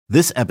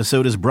This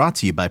episode is brought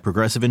to you by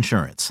Progressive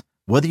Insurance.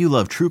 Whether you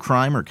love true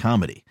crime or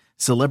comedy,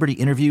 celebrity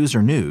interviews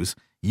or news,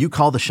 you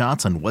call the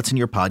shots on what's in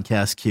your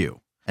podcast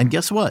queue. And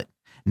guess what?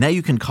 Now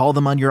you can call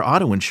them on your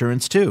auto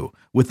insurance too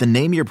with the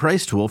Name Your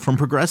Price tool from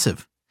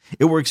Progressive.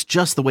 It works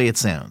just the way it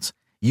sounds.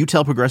 You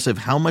tell Progressive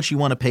how much you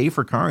want to pay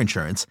for car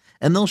insurance,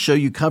 and they'll show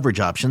you coverage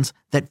options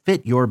that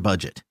fit your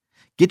budget.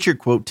 Get your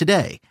quote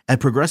today at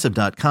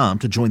Progressive.com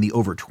to join the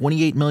over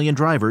 28 million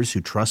drivers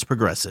who trust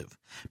Progressive.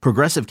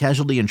 Progressive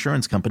Casualty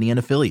Insurance Company and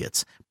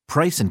Affiliates.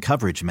 Price and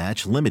coverage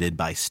match limited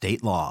by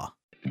state law.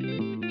 In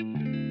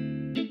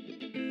the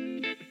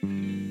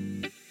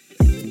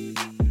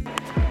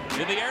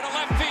air to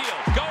left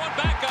field, going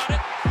back on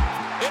it.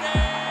 It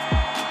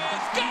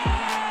is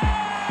gone!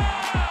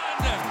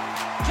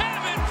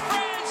 Kevin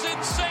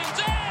Frandsen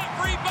sends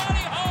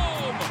everybody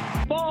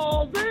home.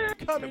 Ball there.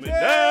 Coming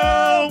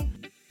down.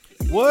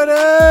 What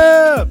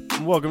up?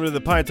 Welcome to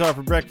the Pine Tar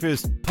for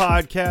Breakfast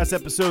podcast,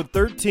 episode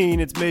 13.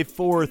 It's May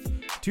 4th,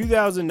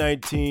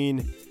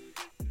 2019.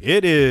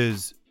 It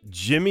is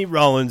Jimmy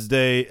Rollins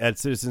Day at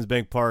Citizens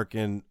Bank Park,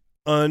 and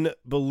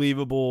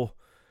unbelievable.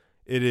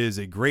 It is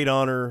a great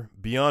honor,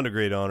 beyond a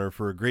great honor,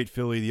 for a great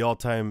Philly, the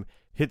all-time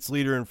hits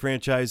leader in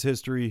franchise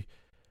history.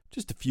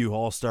 Just a few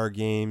all-star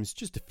games,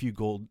 just a few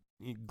gold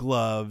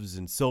gloves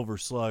and silver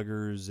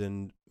sluggers,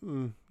 and,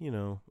 an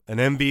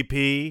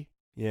MVP.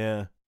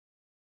 Yeah.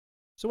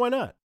 So why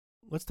not?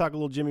 Let's talk a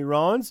little Jimmy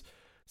Rollins.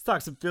 Let's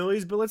talk some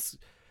Phillies, but let's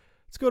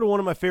go to one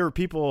of my favorite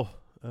people.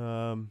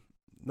 Not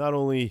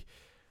only,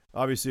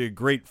 obviously, a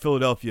great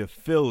Philadelphia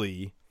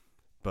Philly,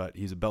 but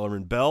he's a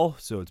Bellarmine Bell,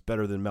 so it's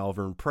better than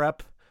Malvern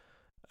Prep.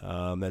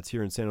 That's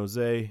here in San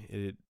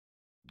Jose.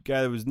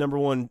 Guy that was number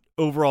one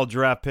overall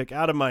draft pick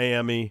out of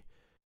Miami.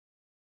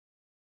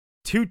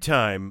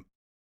 Two-time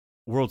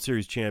World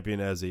Series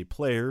champion as a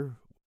player,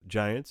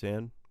 Giants,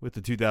 and with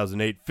the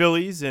 2008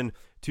 Phillies, and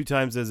two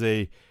times as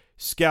a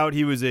scout.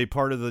 He was a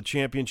part of the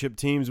championship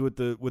teams with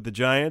the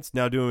Giants,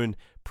 now doing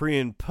pre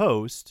and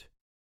post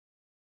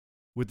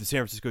with the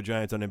San Francisco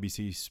Giants on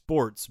NBC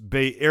Sports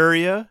Bay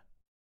Area.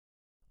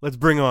 Let's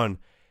bring on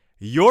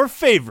your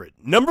favorite,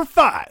 number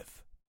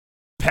 5,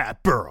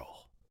 Pat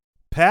Burrell.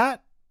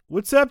 Pat,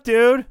 what's up,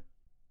 dude?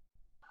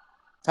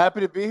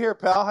 Happy to be here,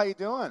 pal. How you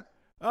doing?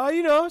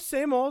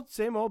 Same old.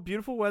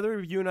 Beautiful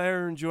weather. You and I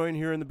are enjoying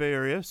here in the Bay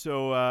Area.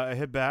 So I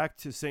head back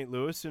to St.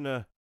 Louis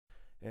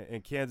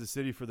and Kansas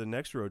City for the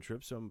next road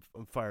trip. So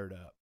I'm fired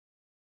up.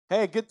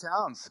 Hey, good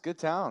towns. Good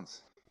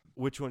towns.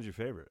 Which one's your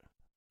favorite?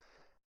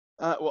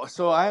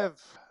 So I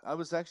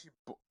was actually,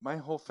 my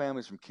whole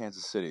family's from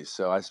Kansas City,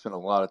 so I spent a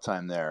lot of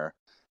time there.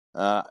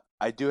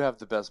 I do have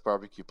the best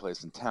barbecue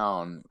place in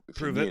town if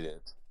Prove you it. need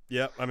it.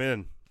 Yep, I'm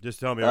in. Just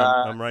tell me.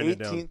 I'm writing it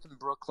down. 18th in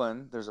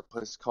Brooklyn, there's a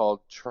place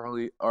called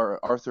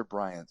Arthur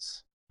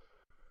Bryant's.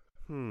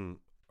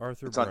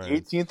 Arthur It's Bryant's. on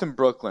 18th in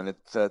Brooklyn.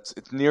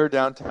 It's near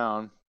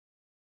downtown.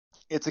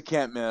 It's a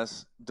can't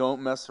miss.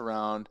 Don't mess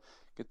around.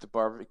 Get the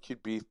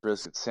barbecued beef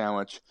brisket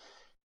sandwich.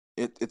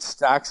 It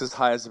stacks as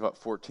high as about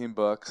 $14.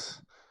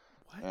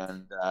 What?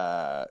 And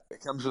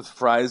it comes with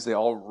fries. They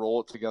all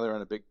roll it together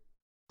on a big,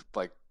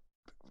 I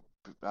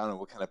don't know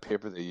what kind of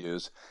paper they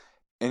use.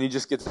 And you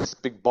just get this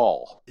big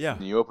ball. Yeah.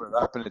 And you open it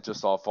up and it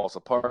just all falls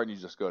apart and you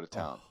just go to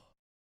town.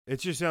 It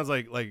just sounds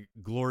like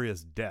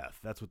glorious death.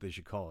 That's what they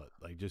should call it.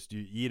 Like, just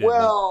you eat it.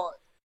 Well,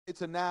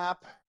 it's a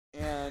nap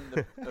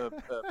and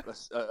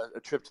a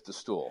trip to the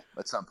stool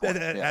at some point.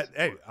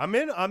 Hey, I'm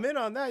in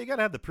on that. You got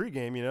to have the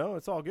pregame,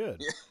 It's all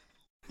good.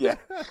 Yeah.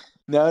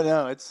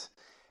 No, it's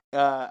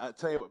I'll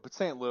tell you what, but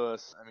St.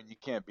 Louis, you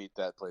can't beat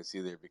that place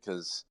either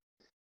because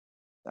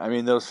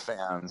those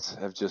fans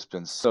have just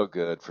been so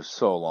good for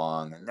so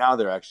long, and now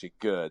they're actually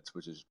good,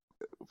 which is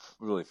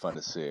really fun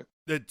to see.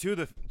 The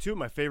two of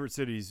my favorite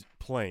cities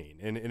playing,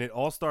 and it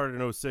all started in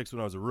 2006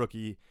 when I was a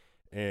rookie,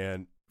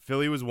 and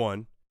Philly was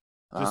one.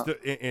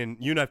 And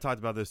you and I've talked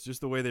about this,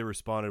 just the way they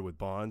responded with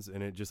Bonds,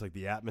 and it just like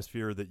the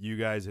atmosphere that you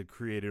guys had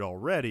created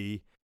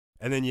already,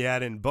 and then you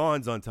add in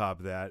Bonds on top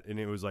of that, and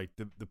it was like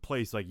the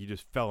place like you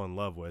just fell in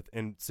love with.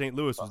 And St.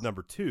 Louis was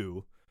number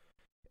 2,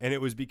 and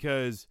it was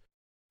because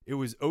it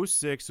was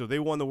 2006, so they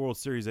won the World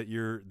Series that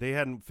year. They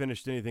hadn't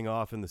finished anything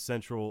off in the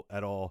Central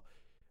at all.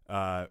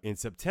 In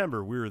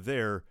September, we were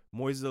there.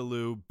 Moises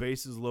Alou,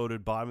 bases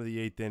loaded, bottom of the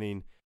 8th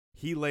inning.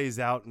 He lays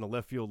out in the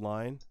left field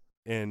line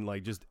and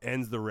just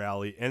ends the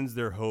rally, ends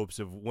their hopes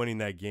of winning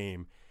that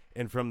game.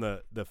 And from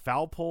the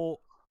foul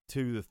pole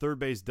to the third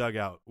base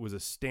dugout was a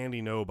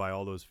standing O by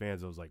all those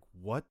fans. I was like,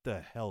 what the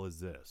hell is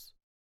this?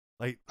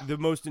 Like the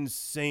most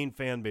insane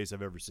fan base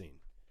I've ever seen.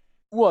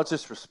 Well, it's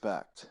just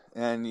respect.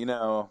 And,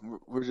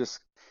 we're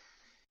just,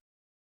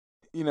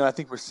 I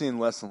think we're seeing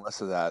less and less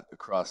of that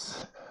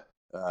across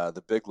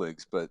the big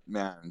leagues. But,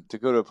 man, to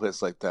go to a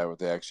place like that where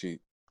they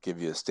actually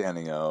give you a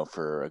standing O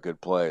for a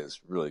good play is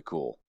really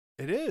cool.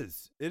 It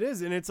is.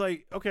 And it's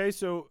like, okay,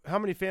 so how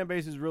many fan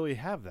bases really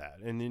have that?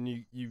 And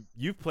then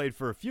you've played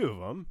for a few of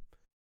them,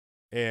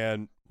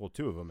 and, well,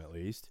 2 of them at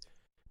least.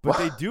 But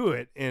they do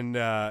it, and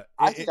I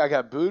think I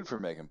got booed for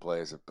making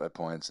plays at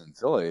points in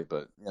Philly,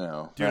 but,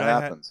 dude,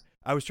 that happens.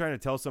 I was trying to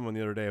tell someone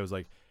the other day, I was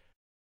like,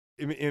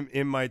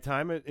 in my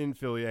time in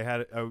Philly,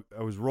 I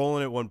was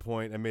rolling at one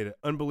point. I made an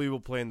unbelievable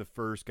play in the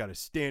first, got a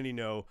standing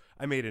O.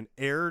 I made an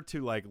error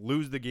to like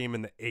lose the game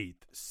in the 8th.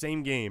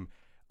 Same game.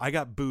 I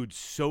got booed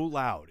so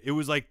loud. It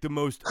was like the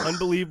most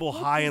unbelievable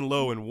high and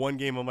low in one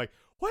game. I'm like,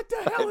 what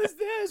the hell is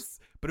this?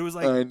 But it was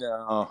like, I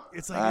know.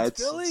 It's like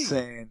it's Philly.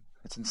 Insane.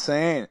 It's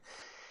insane.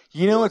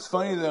 You know what's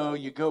funny though?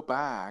 You go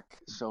back.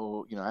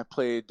 So I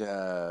played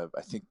I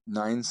think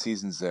 9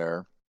 seasons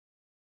there.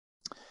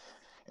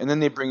 And then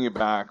they bring you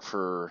back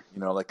for,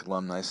 like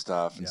alumni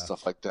stuff and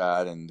stuff like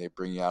that. And they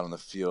bring you out on the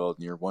field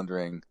and you're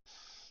wondering,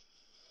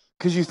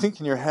 because you think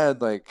in your head,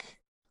 like,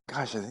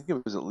 gosh, I think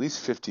it was at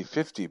least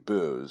 50-50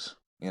 boos,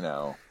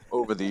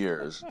 over the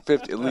years,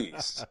 50 at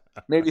least,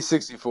 maybe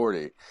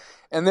 60-40.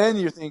 And then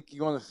you think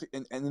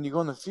and then you go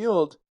on the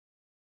field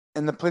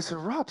and the place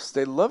erupts.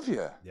 They love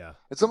you. Yeah.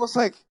 It's almost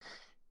like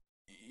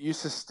you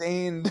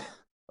sustained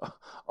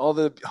all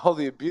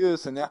the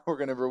abuse and now we're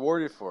going to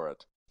reward you for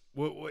it.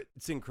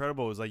 What's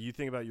incredible is like you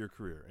think about your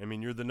career. I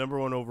mean, you're the number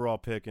 1 overall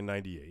pick in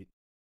 '98.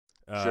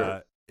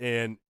 Sure.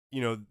 And,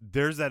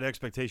 there's that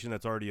expectation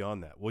that's already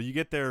on that. Well, you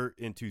get there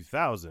in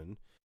 2000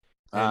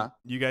 and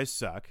you guys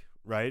suck,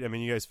 right? I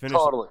mean, you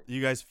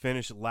guys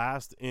finished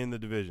last in the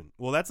division.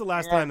 Well, that's the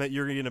last time that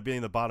you're going to be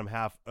in the bottom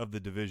half of the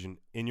division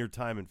in your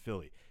time in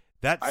Philly.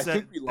 I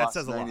think we lost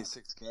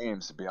 96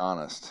 games, to be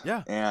honest.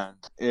 Yeah. And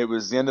it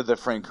was the end of the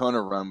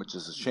Francona run, which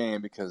is a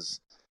shame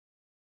because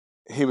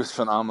he was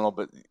phenomenal,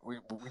 but we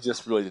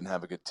just really didn't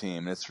have a good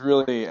team. And it's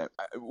really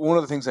one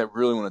of the things I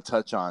really want to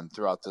touch on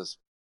throughout this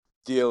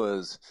deal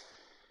is,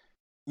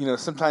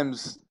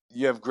 sometimes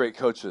you have great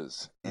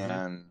coaches,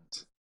 and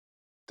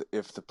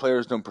if the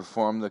players don't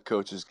perform, the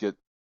coaches get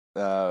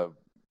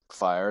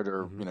fired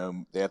or,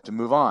 they have to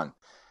move on.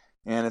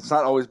 And it's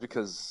not always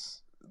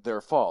because their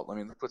fault. I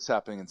mean, look what's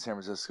happening in San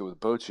Francisco with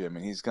Bochy. I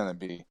mean, he's going to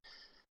be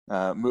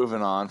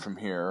moving on from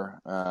here.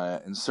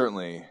 And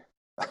certainly,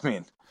 I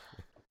mean,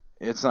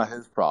 it's not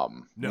his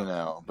problem,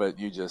 but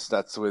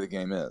that's the way the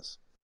game is.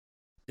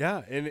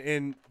 Yeah.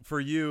 And for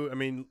you, I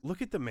mean,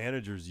 look at the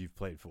managers you've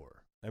played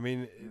for. I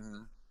mean,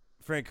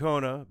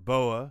 Francona,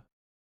 Boa,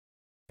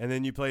 and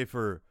then you play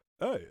for,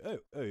 hey,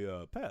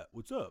 Pat,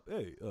 what's up?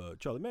 Hey,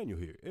 Charlie Manuel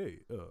here. Hey,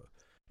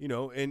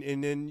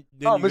 and then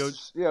you go,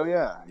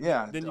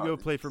 Then you go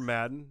play for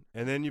Madden,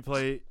 and then you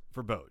play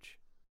for Boch.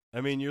 I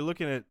mean, you're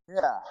looking at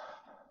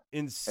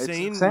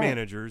insane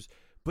managers,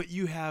 but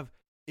you have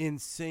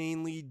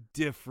insanely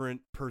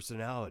different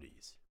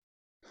personalities,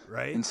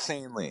 right?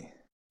 Insanely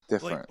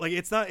different. Like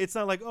it's not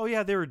like, oh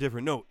yeah, they were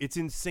different. No, it's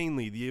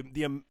insanely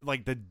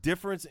the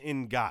difference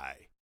in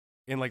guy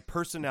and like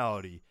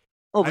personality.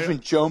 Oh, between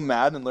Joe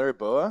Madden and Larry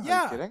Boa? Yeah.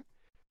 Are you kidding?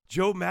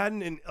 Joe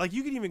Madden and like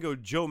you could even go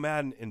Joe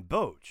Madden and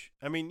Boch.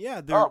 I mean,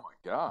 yeah, oh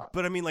my god.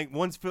 But I mean, like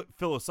one's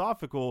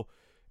philosophical,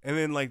 and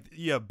then like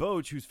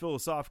Boch, who's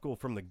philosophical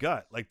from the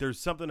gut. Like there's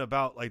something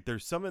about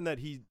there's something that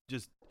he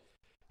just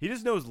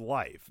knows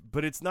life,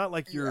 but it's not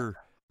like your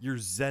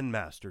Zen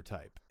master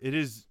type. It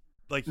is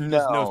like he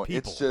just knows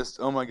people. It's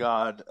just, oh my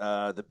god,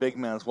 the big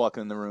man's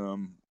walking in the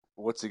room.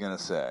 What's he gonna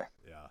say?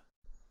 Yeah,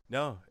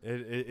 no,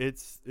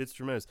 it's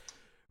tremendous.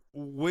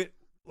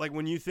 Like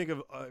when you think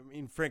of, I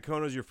mean,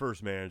 Francona's your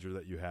first manager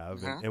that you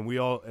have,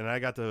 and I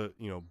got to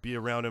be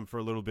around him for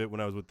a little bit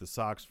when I was with the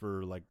Sox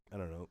for like I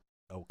don't know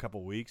a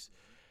couple weeks,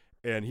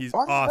 and he's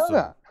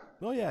awesome.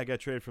 Well, yeah, I got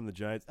traded from the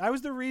Giants. I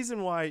was the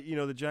reason why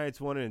the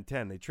Giants won it in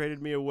 10. They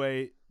traded me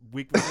away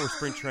week before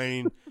spring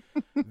training.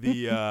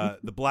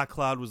 The black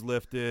cloud was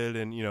lifted,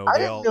 and I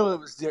didn't know it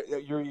was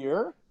your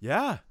year.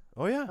 Yeah.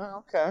 Oh yeah.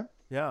 Oh, okay.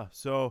 Yeah.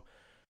 So,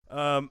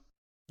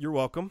 you're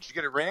welcome. Did you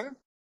get a ring?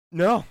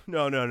 No.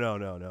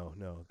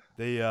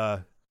 They,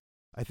 I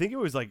think it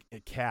was like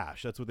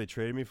cash. That's what they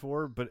traded me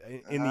for. But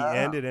in the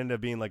end, it ended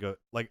up being like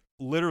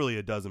literally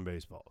a dozen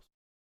baseballs.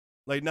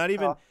 Like not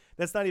even,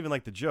 that's not even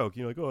like the joke.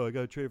 Like, oh, I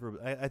got to trade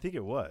for, I think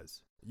it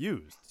was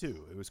used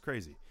too. It was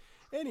crazy.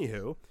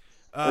 Anywho.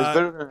 It was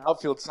better than an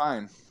outfield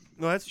sign.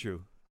 No, that's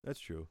true.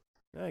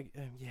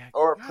 Yeah.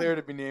 Or a player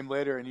to be named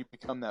later and you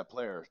become that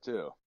player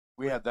too.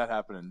 We had that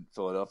happen in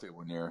Philadelphia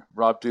one year.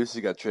 Rob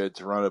Ducey got traded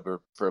to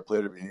Toronto for a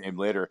player to be named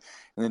later,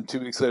 and then 2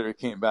 weeks later he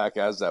came back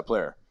as that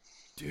player.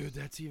 Dude,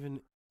 that's even.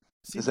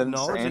 Is that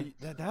insane?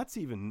 That's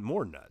even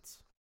more nuts.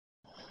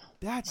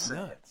 That's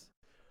nuts.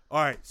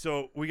 All right,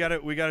 so we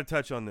gotta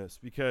touch on this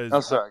because. Oh,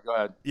 sorry. Go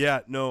ahead. Yeah,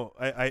 no,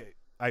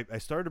 I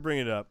started to bring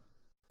it up,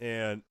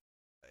 and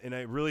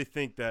I really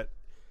think that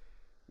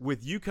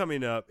with you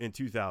coming up in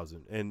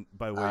 2000, and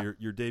by the way,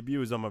 your debut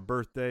was on my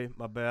birthday.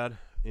 My bad.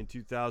 In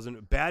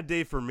 2000, bad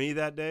day for me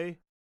that day,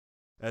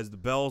 as the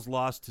Bells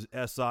lost to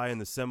SI in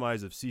the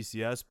semis of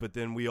CCS. But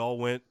then we all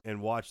went and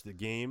watched the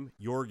game,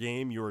 your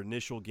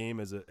initial game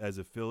as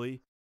a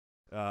Philly.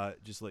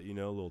 Just to let you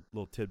know, a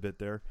little tidbit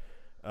there.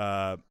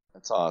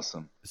 That's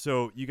awesome.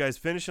 So you guys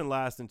finishing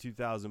last in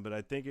 2000, but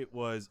I think it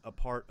was a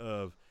part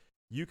of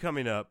you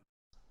coming up.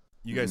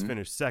 You guys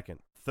finished second,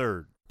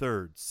 third,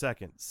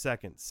 second,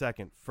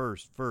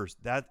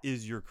 first. That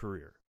is your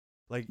career.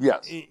 Like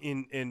yes.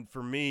 And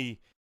for me.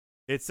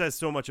 it says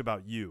so much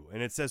about you,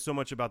 and it says so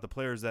much about the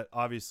players that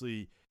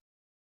obviously,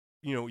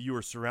 you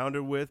were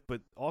surrounded with,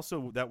 but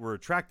also that were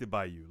attracted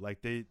by you.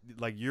 Like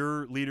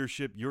your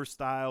leadership, your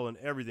style, and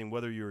everything.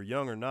 Whether you were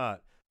young or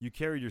not, you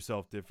carried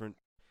yourself different.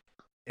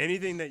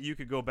 Anything that you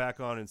could go back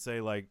on and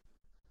say, like,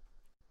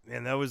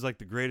 man, that was like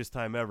the greatest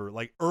time ever.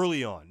 Like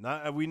early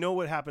on, we know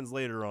what happens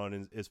later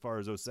on as far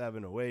as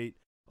 07, 08,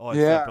 all that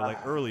stuff, but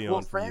like early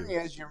on for you.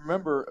 As you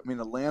remember, I mean,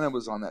 Atlanta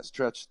was on that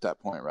stretch at that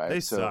point, right?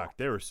 They sucked.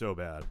 They were so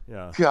bad.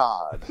 Yeah.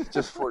 God,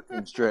 just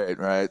 14 straight,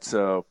 right?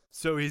 So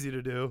easy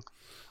to do.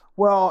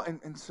 Well,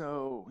 and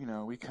so,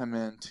 we come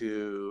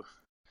into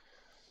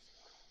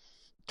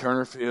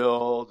Turner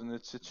Field, and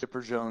it's a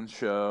Chipper Jones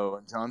show,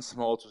 and John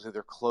Smoltz was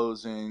either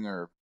closing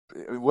or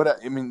what.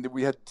 I mean,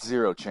 we had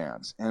zero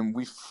chance, and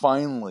we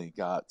finally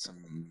got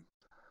some,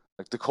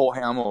 like the Cole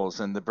Hamels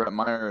and the Brett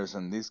Myers,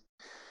 and these.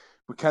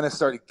 We kind of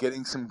started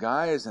getting some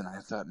guys, and I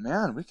thought,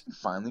 man, we can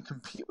finally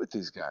compete with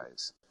these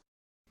guys.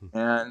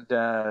 And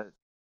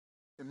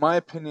in my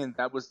opinion,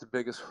 that was the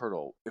biggest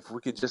hurdle. If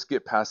we could just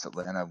get past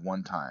Atlanta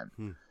one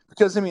time.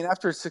 Because, I mean,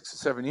 after 6 or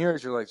 7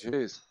 years, you're like,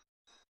 geez,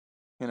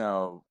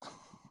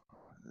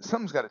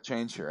 something's got to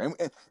change here.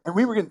 And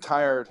we were getting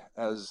tired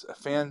as a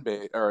fan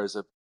base, or as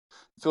a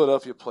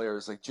Philadelphia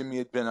players. Like, Jimmy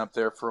had been up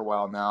there for a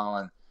while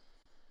now,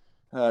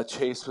 and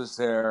Chase was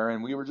there,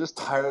 and we were just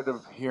tired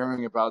of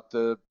hearing about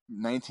the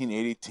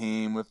 1980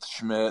 team with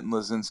Schmidt and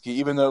Lazinski,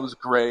 even though it was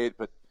great.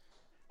 But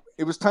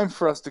it was time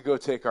for us to go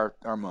take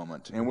our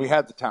moment, and we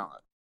had the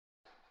talent.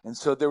 And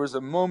so there was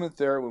a moment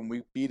there when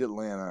we beat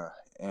Atlanta,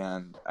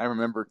 and I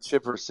remember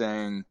Chipper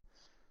saying,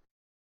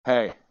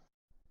 hey,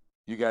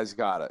 you guys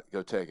got it.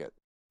 Go take it.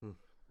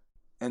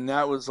 And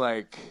that was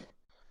like,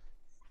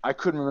 I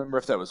couldn't remember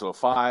if that was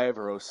 05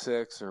 or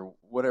 06 or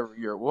whatever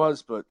year it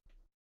was, but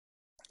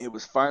it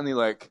was finally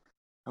like,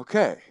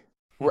 okay,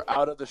 we're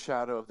out of the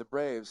shadow of the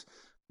Braves.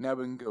 Now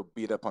we can go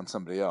beat up on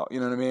somebody else. You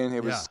know what I mean?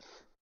 It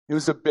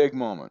was a big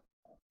moment.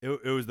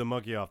 It was the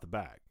monkey off the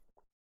back.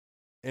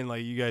 And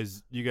like you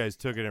guys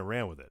took it and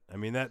ran with it. I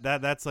mean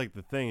that's like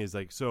the thing is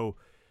like, so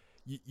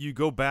you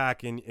go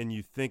back and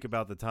you think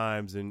about the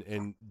times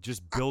and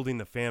just building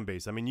the fan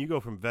base. I mean, you go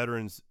from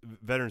veterans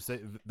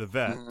the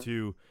vet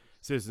to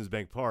Citizens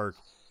Bank Park,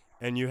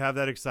 and you have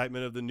that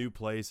excitement of the new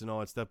place and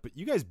all that stuff, but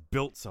you guys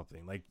built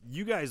something. Like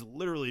you guys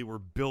literally were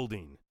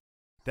building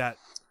that.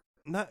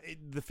 Not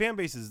the fan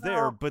base is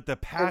there, but the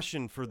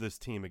passion for this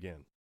team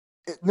again.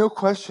 No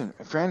question,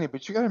 Franny.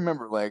 But you got to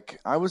remember, like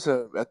I was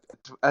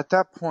at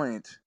that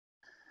point,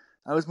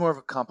 I was more of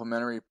a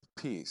complimentary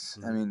piece.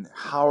 I mean,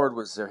 Howard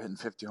was there hitting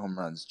 50 home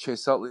runs.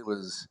 Chase Utley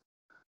was,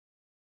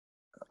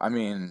 I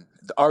mean,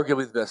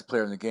 arguably the best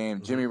player in the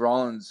game. Jimmy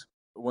Rollins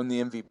won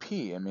the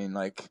MVP. I mean,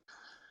 like,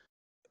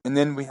 and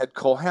then we had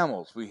Cole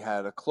Hamels. We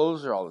had a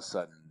closer all of a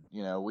sudden.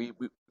 We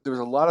there was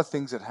a lot of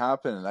things that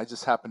happened, and I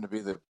just happened to be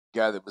the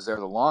guy that was there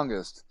the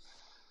longest.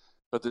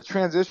 But the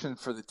transition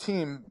for the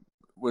team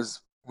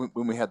was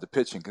when we had the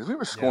pitching, because we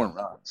were scoring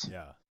runs.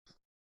 Yeah,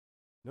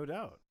 no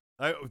doubt.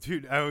 I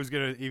was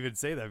gonna even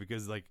say that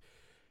because like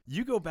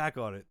you go back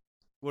on it.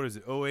 What is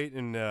it? 08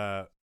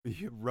 and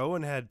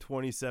Rowan had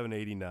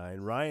 27.89.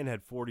 Ryan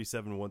had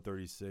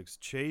 47.136.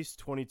 Chase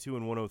 22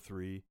 and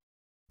 103.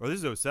 Or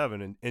this is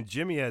 07, and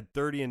Jimmy had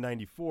 30 and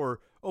 94.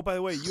 Oh, by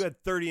the way, you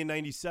had 30 and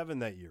 97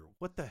 that year.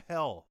 What the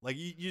hell? Like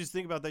you just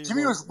think about that.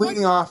 Jimmy was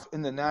leading off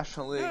in the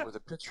National League with a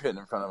pitcher hitting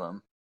in front of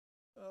him,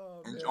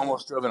 and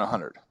almost drove in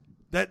 100.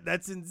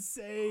 That's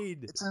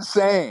insane. It's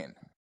insane.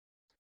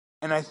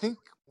 And I think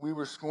we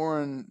were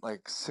scoring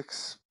like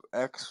 6x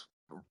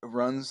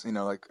runs,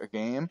 like a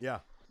game. Yeah.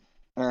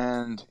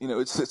 And it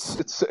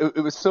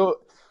was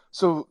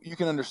so you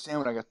can understand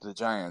when I got to the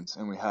Giants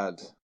and we had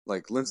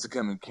like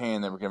Lincecum and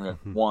Kane that were giving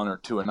me 1 or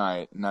 2 a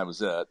night, and that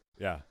was it.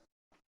 Yeah.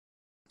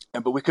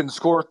 But we couldn't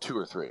score 2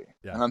 or 3.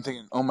 Yeah. And I'm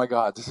thinking, oh my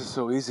God, this is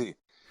so easy.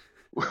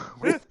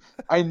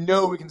 I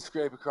know we can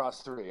scrape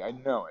across 3. I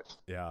know it.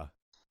 Yeah.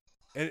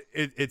 And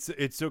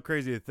it's so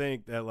crazy to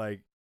think that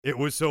like it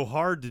was so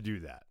hard to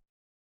do that.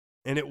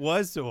 And it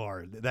was so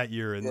hard that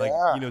year. And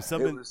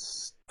something. It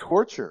was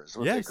torture is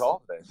what they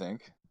called it, I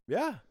think.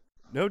 Yeah,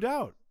 no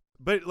doubt.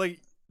 But like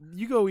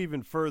you go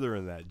even further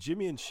in that.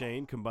 Jimmy and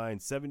Shane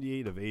combined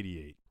 78 of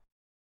 88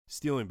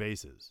 stealing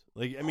bases.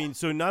 Like, I mean,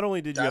 so not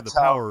only did you have the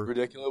power.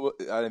 Ridiculous.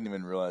 I didn't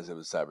even realize it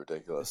was that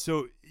ridiculous.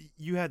 So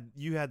you had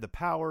the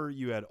power,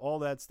 you had all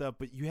that stuff,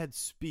 but you had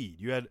speed.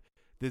 You had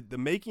the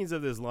makings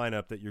of this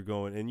lineup that you're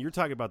going, and you're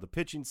talking about the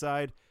pitching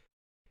side.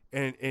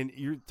 And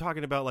you're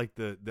talking about like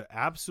the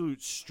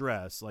absolute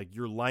stress, like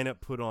your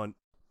lineup put on.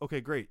 Okay,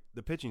 great,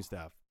 the pitching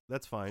staff,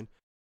 that's fine,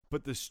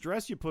 but the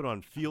stress you put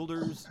on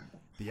fielders,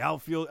 the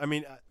outfield. I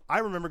mean, I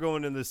remember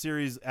going into the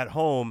series at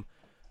home,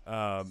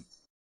 and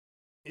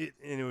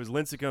it was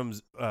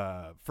Lincecum's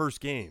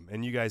first game,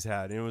 and you guys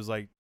had, and it was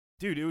like,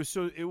 dude, it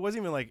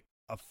wasn't even like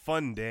a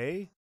fun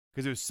day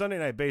because it was Sunday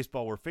Night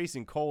Baseball. We're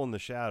facing Cole in the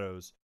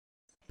shadows,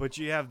 but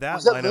you have that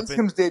lineup. Was that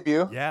Lincecum's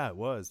debut? Yeah, it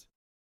was.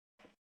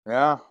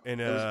 Yeah,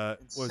 and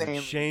was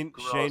it Shane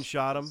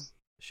shot him?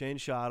 Shane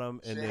shot him,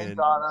 and then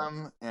shot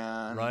him,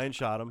 and Ryan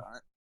shot him.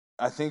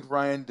 I think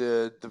Ryan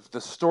did.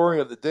 The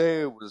story of the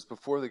day was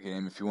before the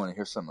game, if you want to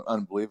hear something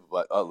unbelievable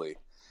about Utley.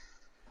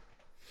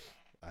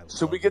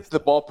 So we get to the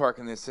ballpark,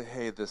 and they say,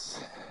 hey,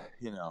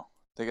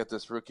 they got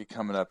this rookie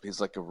coming up.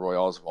 He's like a Roy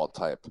Oswalt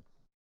type.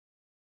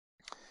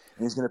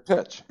 And he's going to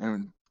pitch.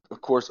 And, of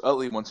course,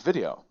 Utley wants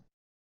video.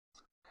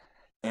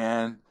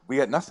 And we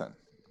got nothing.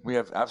 We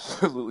have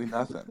absolutely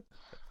nothing.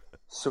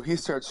 So he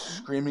starts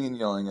screaming and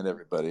yelling at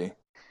everybody.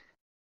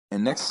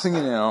 And next thing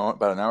you know,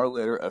 about an hour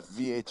later, a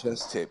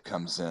VHS tape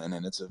comes in,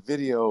 and it's a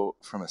video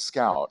from a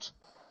scout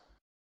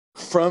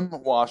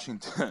from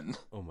Washington.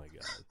 Oh, my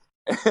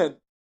God. And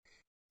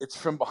it's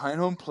from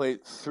behind home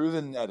plate through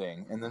the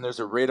netting, and then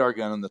there's a radar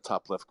gun in the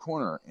top left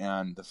corner.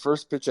 And the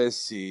first pitch I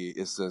see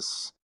is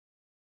this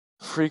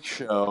freak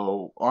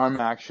show arm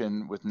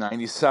action with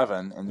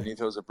 97, and then he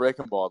throws a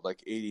breaking ball at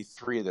like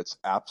 83 that's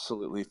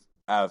absolutely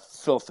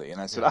filthy.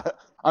 And I said,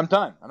 I'm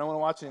done. I don't want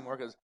to watch anymore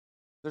because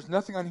there's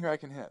nothing on here I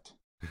can hit.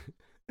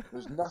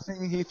 There's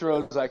nothing he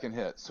throws I can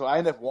hit. So I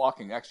ended up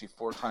walking actually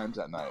 4 times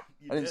that night.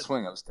 I didn't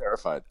swing. I was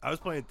terrified. I was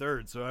playing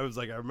third, so I was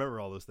like, I remember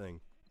all this thing.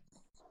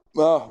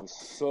 Oh, it was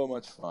so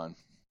much fun.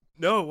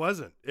 No, it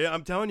wasn't.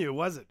 I'm telling you, it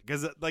wasn't.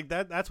 Because like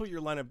that's what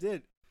your lineup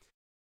did.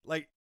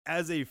 Like,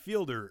 as a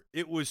fielder,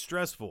 it was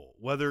stressful.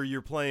 Whether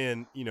you're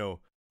playing,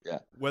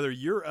 whether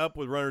you're up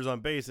with runners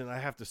on base and I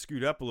have to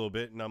scoot up a little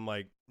bit, and I'm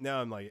like,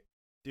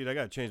 dude, I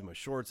got to change my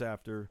shorts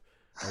after.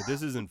 Like,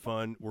 this isn't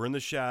fun. We're in the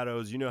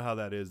shadows. You know how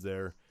that is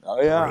there.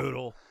 Oh, yeah.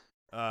 Brutal.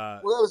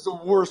 Well, that was the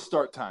worst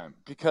start time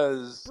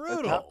because brutal.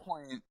 At that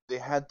point they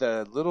had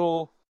the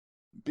little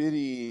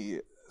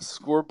bitty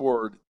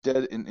scoreboard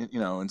dead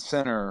in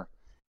center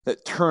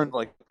that turned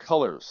like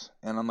colors,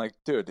 and I'm like,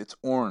 dude, it's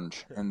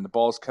orange, and the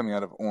ball's coming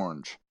out of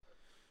orange.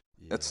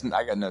 Yeah.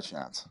 I got no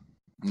chance,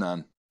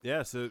 none.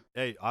 Yeah. So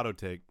hey, auto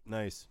take,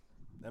 nice.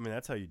 I mean,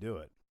 that's how you do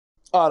it.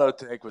 Auto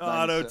take with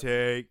auto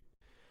take.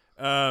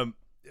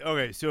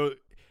 Okay, so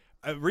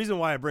a reason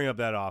why I bring up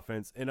that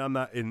offense, and I'm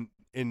not in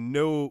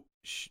no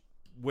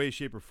way,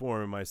 shape, or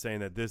form am I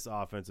saying that this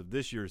offense of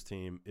this year's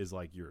team is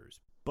like yours,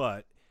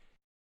 but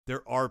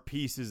there are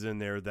pieces in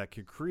there that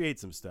could create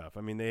some stuff.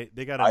 I mean,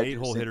 they got an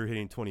 8-hole hitter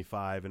hitting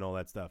 25 and all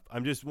that stuff.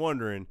 I'm just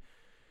wondering,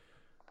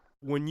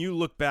 when you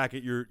look back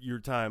at your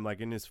time, like,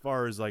 and as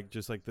far as like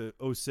just like the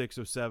 06,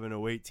 07,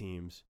 08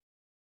 teams,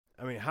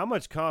 I mean, how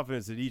much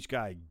confidence did each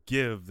guy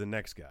give the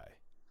next guy?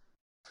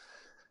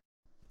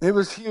 It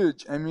was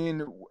huge. I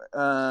mean,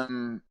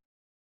 and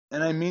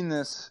I mean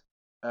this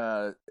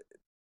to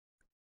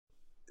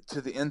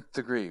the nth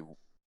degree.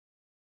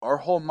 Our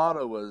whole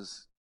motto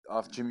was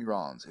off Jimmy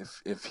Rollins.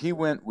 If he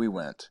went, we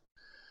went.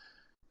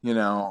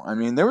 I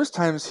mean, there was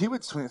times he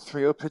would swing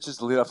 3-0 pitches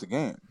to lead off the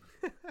game.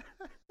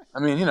 I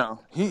mean,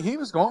 he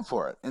was going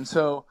for it. And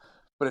so,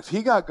 but if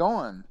he got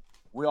going,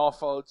 we all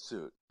followed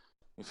suit.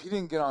 If he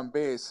didn't get on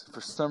base,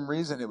 for some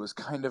reason, it was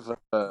kind of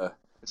it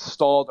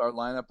stalled our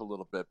lineup a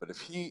little bit. But if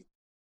he,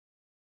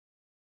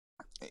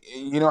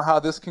 you know how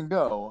this can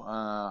go.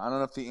 I don't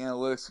know if the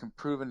analytics can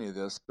prove any of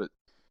this, but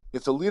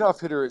if the leadoff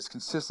hitter is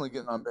consistently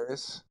getting on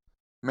base,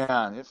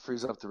 man, it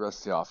frees up the rest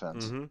of the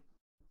offense.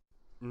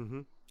 Mm-hmm. Mm-hmm.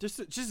 Just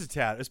a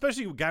tad,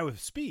 especially a guy with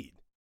speed.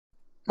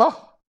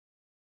 Oh,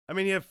 I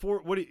mean,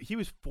 he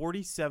was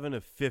 47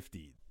 of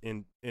 50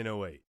 in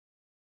 08.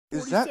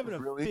 Is that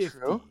really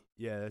true?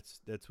 Yeah,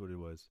 that's what it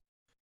was.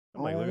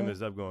 I'm like looking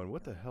this up, going,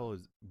 what the hell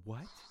is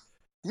what?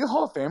 You a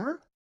Hall of Famer?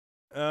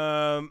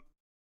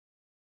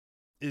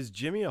 Is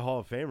Jimmy a Hall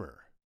of Famer?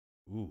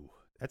 Ooh,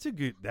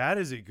 that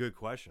is a good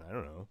question. I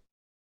don't know.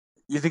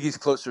 You think he's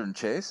closer than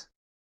Chase?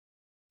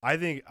 I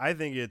think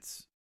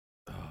it's,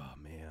 oh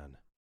man.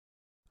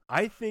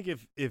 I think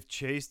if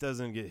Chase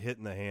doesn't get hit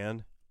in the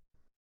hand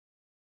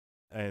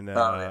and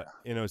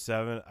in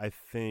 07, I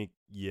think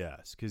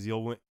yes, because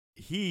he'll win.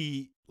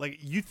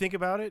 You think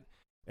about it,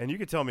 and you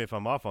can tell me if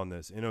I'm off on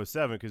this in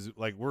 07, because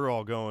like we're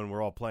all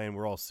playing,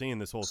 we're all seeing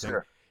this whole thing.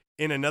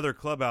 In another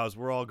clubhouse,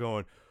 we're all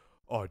going,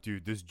 oh,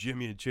 dude, this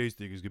Jimmy and Chase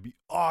thing is going to be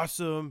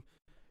awesome.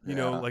 You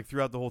know, like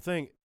throughout the whole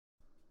thing.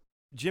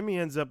 Jimmy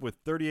ends up with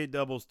 38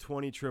 doubles,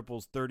 20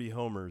 triples, 30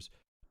 homers.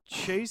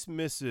 Chase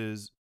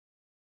misses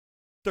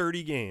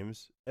 30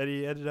 games, and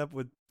he ended up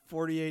with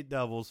 48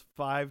 doubles,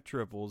 5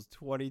 triples,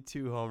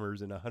 22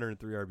 homers, and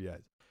 103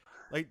 RBIs.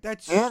 Like,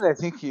 that's and I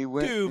think he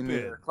went in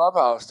the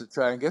clubhouse to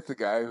try and get the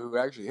guy who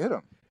actually hit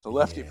him, the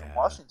lefty from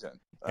Washington.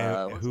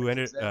 Who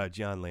ended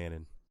John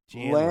Lannon.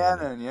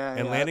 Lannon.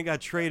 And Lannon got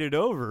traded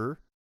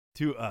over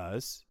to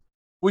us.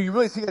 Well, you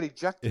really think that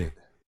ejected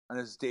on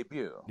his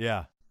debut?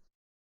 Yeah.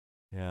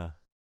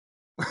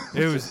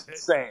 It was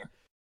insane.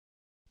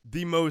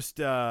 The most,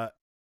 I'm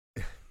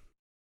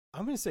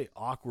going to say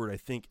awkward, I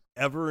think,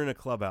 ever in a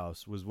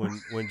clubhouse was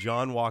when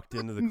John walked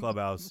into the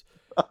clubhouse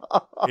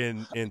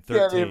in 13.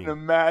 Can't even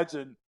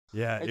imagine.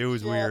 Yeah, it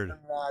was weird.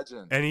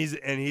 Imagine.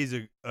 And he's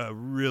a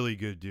really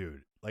good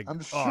dude. Like,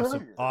 I'm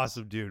sure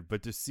awesome dude.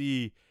 But to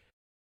see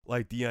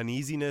like the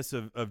uneasiness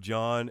of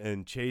John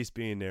and Chase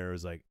being there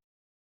was like,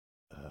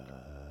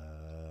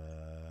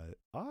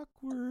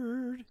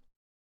 awkward.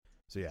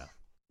 So yeah.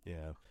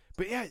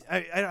 But yeah,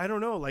 I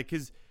don't know, like,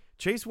 because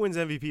Chase wins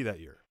MVP that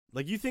year.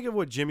 Like, you think of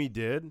what Jimmy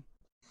did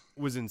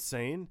was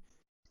insane,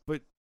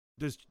 but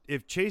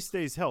if Chase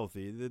stays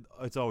healthy,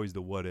 it's always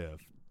the what if.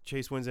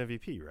 Chase wins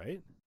MVP,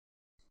 right?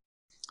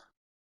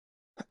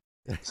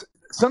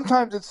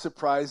 Sometimes it's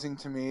surprising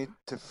to me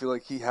to feel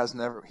like he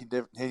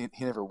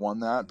never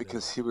won that,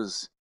 because he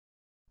was,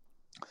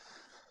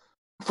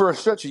 for a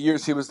stretch of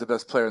years, he was the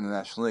best player in the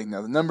National League.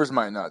 Now, the numbers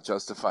might not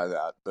justify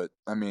that, but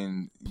I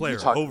mean, player,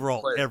 overall,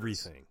 players.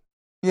 Everything.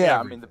 Yeah, everything.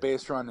 I mean, the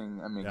base running.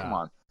 I mean, come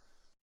on.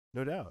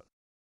 No doubt.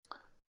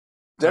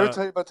 Did I ever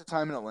tell you about the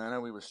time in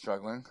Atlanta we were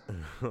struggling,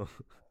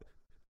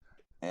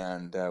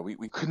 and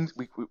we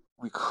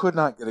could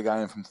not get a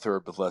guy in from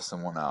third with less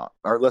than one out,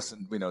 or less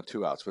than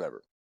 2 outs,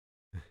 whatever.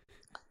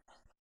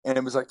 And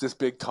it was like this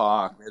big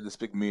talk. We had this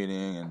big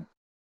meeting,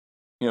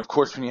 and of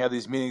course, when you have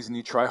these meetings and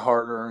you try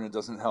harder and it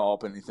doesn't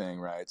help anything,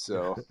 right?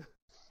 So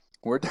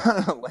we're down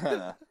in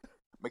Atlanta.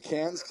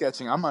 McCann's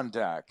catching. I'm on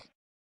deck,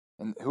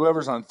 and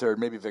whoever's on third,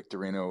 maybe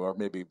Victorino or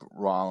maybe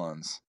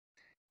Rollins,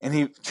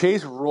 and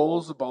Chase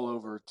rolls the ball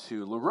over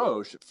to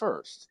LaRoche at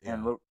first,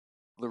 and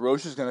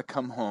LaRoche is going to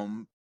come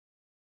home.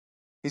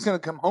 He's going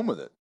to come home with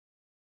it.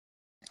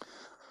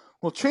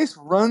 Well, Chase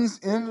runs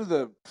into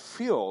the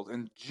field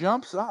and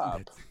jumps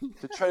up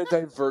to try to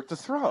divert the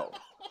throw,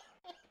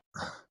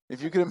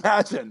 if you can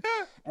imagine.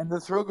 And the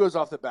throw goes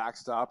off the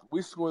backstop.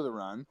 We score the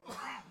run.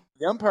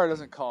 The umpire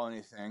doesn't call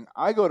anything.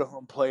 I go to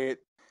home plate,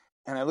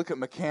 and I look at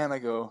McCann. I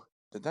go,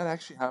 did that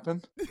actually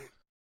happen?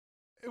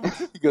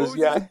 He goes,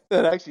 yeah,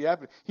 that actually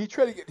happened. He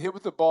tried to get hit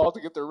with the ball to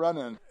get the run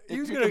in.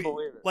 He was going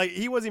to, like,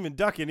 he wasn't even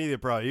ducking either,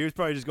 probably. He was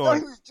probably just going.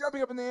 No, he was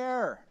jumping up in the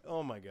air.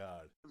 Oh, my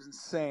God. It was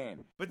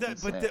insane.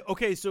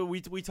 Okay, so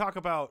we talk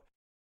about,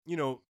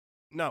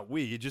 not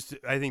we, just,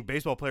 I think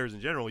baseball players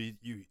in general,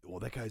 well,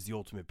 that guy's the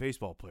ultimate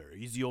baseball player.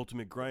 He's the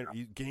ultimate grinder,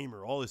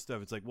 gamer, all this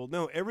stuff. It's like, well,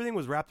 no, everything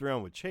was wrapped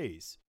around with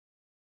Chase.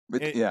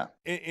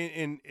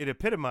 And it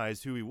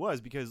epitomized who he was,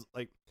 because,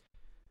 like,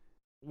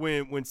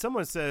 when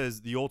someone says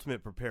the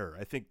ultimate preparer,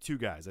 I think two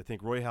guys. I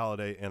think Roy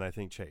Halladay and I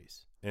think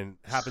Chase. And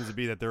it happens to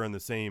be that they're in the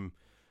same,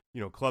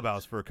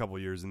 clubhouse for a couple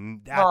of years,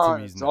 and that to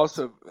me is nuts. It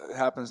also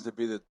happens to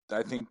be that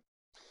I think,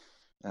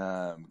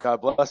 God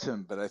bless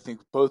him, but I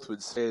think both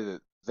would say that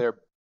they're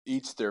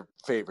each their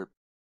favorite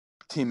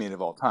teammate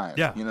of all time.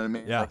 Yeah. You know what I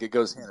mean? Yeah. Like, it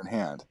goes hand in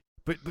hand.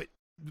 But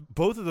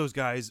both of those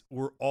guys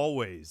were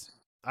always,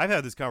 I've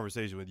had this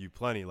conversation with you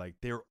plenty, like,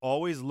 they're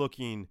always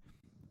looking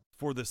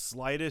for the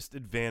slightest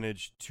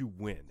advantage to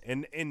win.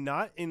 And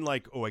not in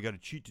like, oh, I got to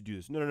cheat to do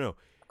this. No.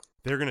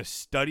 They're going to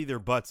study their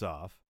butts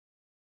off.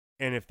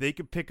 And if they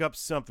could pick up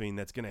something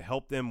that's going to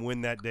help them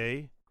win that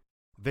day,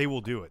 they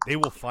will do it. They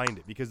will find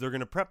it, because they're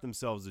going to prep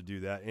themselves to do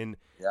that. And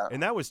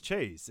that was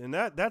Chase. And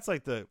that's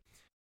like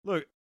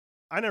look,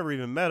 I never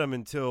even met him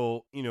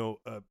until,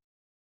 a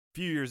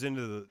few years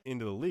into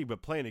the league,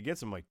 but playing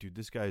against him, like, dude,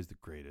 this guy is the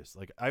greatest.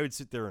 Like, I would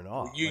sit there in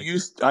awe.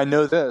 I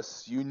know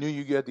this. You knew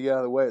you had to get out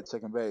of the way at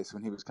second base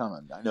when he was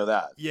coming. I know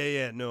that.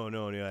 Yeah. No.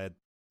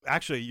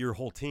 Actually, your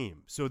whole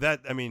team. So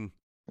that, I mean,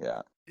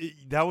 yeah,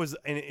 that was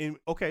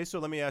okay. So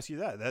let me ask you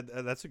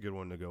that's a good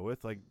one to go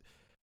with. Like,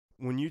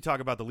 when you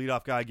talk about the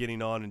leadoff guy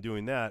getting on and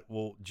doing that,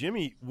 well,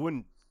 Jimmy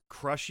wouldn't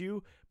crush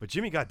you, but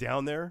Jimmy got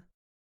down there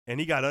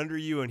and he got under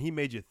you and he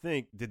made you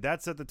think. Did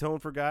that set the tone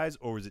for guys,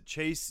 or was it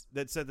Chase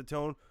that set the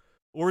tone?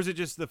 Or is it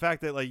just the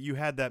fact that, like, you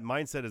had that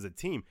mindset as a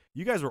team?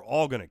 You guys were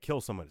all going to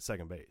kill someone at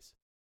second base.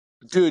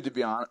 Dude, to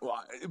be honest,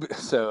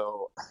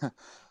 so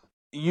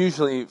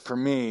usually for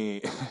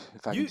me,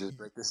 if I can just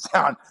break this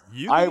down,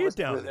 I was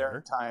never there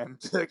in time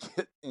to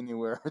get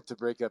anywhere to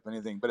break up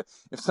anything. But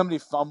if somebody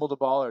fumbled a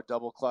ball or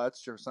double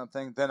clutched or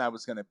something, then I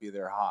was going to be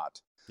there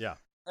hot. Yeah.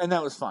 And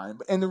that was fine.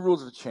 And the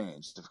rules have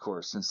changed, of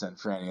course, since then,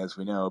 Franny, as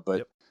we know.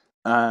 But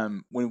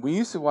when we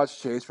used to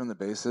watch Chase from the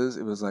bases,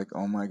 it was like,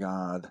 oh, my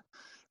God.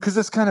 Because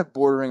it's kind of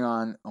bordering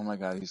on, oh, my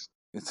God,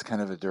 it's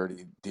kind of a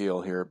dirty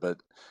deal here, but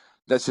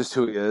that's just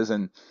who he is.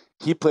 And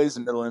he plays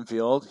the middle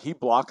infield. He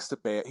blocks the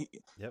base.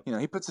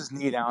 He puts his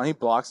knee down. He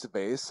blocks the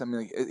base. I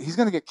mean, he's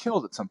going to get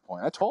killed at some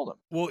point. I told him.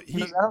 Well,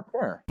 I don't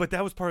care. But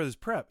that was part of his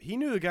prep. He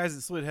knew the guys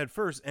that slid head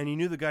first, and he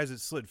knew the guys that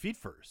slid feet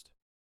first.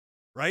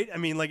 Right? I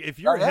mean, like, if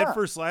you're a head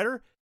first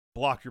slider,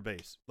 block your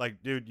base.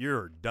 Like, dude,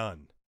 you're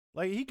done.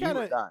 Like, he kind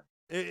of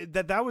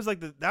that was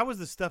like that was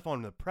the stuff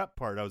on the prep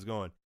part. I was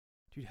going,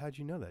 dude, how'd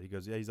you know that? He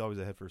goes, yeah, he's always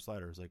a head first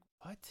slider. I was like,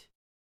 what?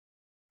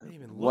 I didn't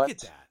even look at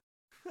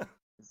that.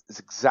 It's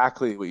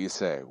exactly what you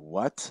say.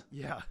 What?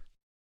 Yeah.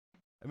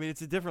 I mean,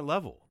 it's a different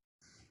level.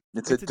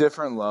 It's a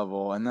different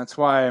level, and that's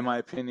why, in my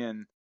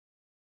opinion,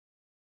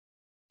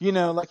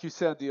 like you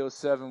said, the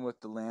 07 with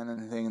the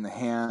Lannon thing in the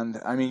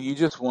hand, I mean, you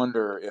just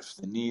wonder if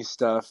the knee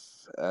stuff,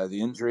 the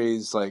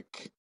injuries,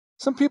 like,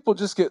 some people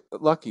just get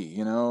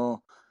lucky,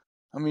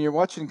 I mean, you're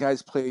watching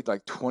guys play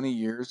like 20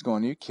 years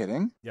going, are you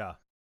kidding? Yeah.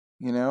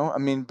 I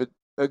mean, but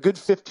a good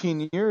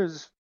 15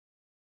 years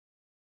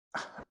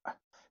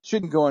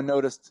shouldn't go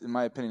unnoticed, in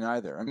my opinion,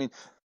 either. I mean,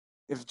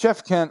 if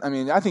Jeff Kent,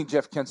 I think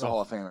Jeff Kent's a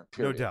Hall of Famer,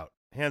 period. No doubt.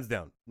 Hands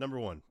down. Number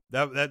one.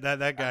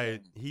 That guy,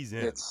 he's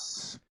in.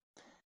 It's,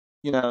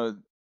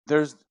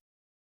 there's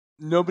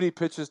nobody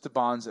pitches to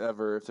Bonds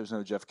ever if there's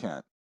no Jeff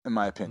Kent, in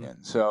my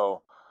opinion.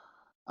 So,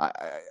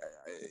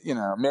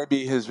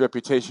 maybe his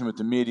reputation with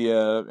the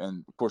media,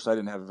 and of course I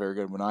didn't have a very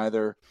good one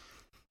either.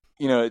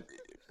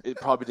 It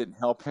probably didn't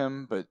help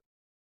him, but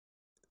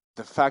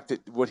the fact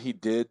that what he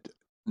did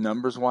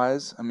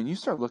numbers-wise, I mean, you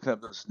start looking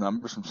at those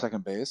numbers from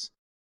second base,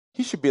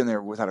 he should be in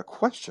there without a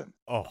question.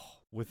 Oh,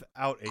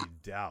 without a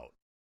doubt.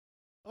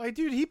 Like,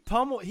 dude,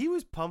 he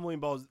was pummeling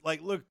balls.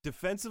 Like, look,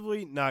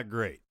 defensively, not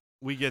great.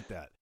 We get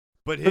that.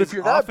 But his if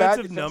you're that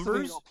offensive bad,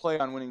 numbers, you don't play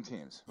on winning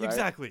teams, right?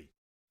 Exactly.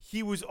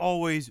 He was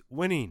always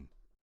winning.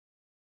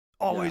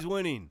 Always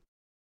winning.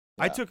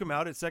 Yeah. I took him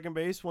out at second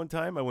base one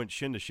time. I went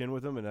shin to shin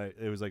with him, and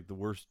it was like the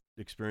worst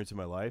experience of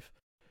my life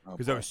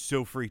because I was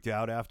so freaked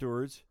out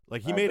afterwards.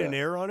 Like, he made an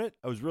error on it.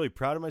 I was really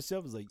proud of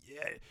myself. I was like,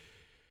 yeah.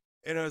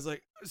 And I was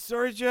like,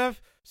 sorry,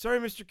 Jeff. Sorry,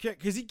 Mr. Kent.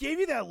 Because he gave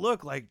you that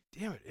look like,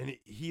 damn it. And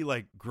he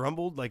like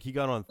grumbled like he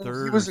got on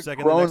third or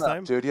second the next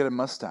time. Dude, he had a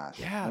mustache.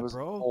 Yeah, that was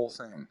bro. The whole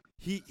thing.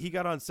 He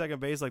got on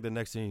second base like the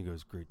next thing. He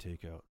goes, great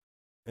takeout.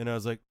 And I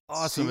was like,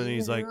 awesome. And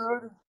he's like,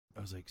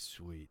 I was like,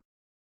 sweet.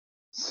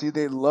 See,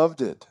 they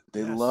loved it.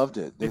 They loved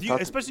it. They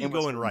especially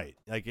going right.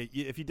 Like,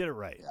 if you did it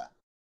right.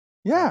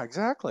 Yeah,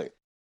 exactly.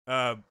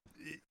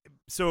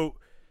 So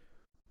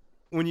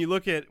when you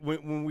look at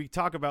when we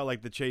talk about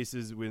like the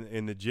chases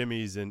and the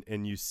Jimmies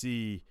and you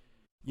see,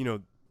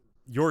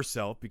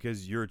 yourself,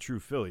 because you're a true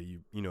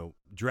Philly, you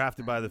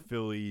drafted by the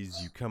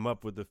Phillies, you come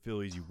up with the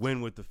Phillies, you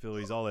win with the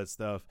Phillies, all that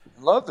stuff.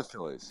 Love the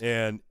Phillies.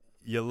 And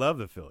you love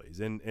the Phillies,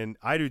 and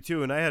I do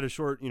too. And I had a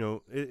short,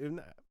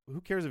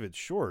 who cares if it's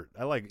short?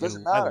 I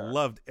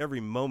loved every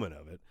moment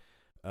of it.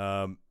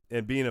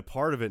 And being a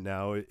part of it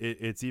now,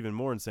 it's even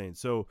more insane.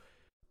 So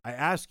I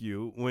ask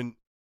you, when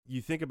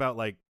you think about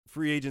like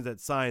free agents that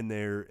signed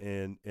there,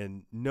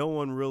 and no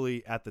one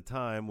really at the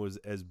time was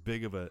as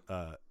big of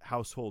a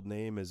household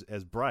name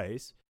as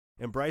Bryce,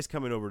 and Bryce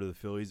coming over to the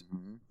Phillies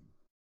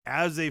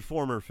as a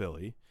former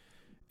Philly,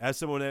 as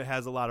someone that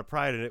has a lot of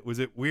pride in it. Was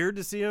it weird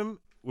to see him?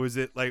 Was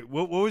it like,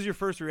 what was your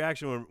first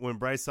reaction when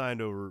Bryce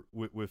signed over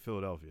with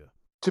Philadelphia?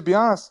 To be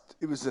honest,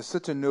 it was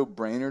such a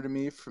no-brainer to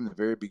me from the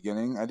very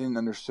beginning. I didn't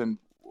understand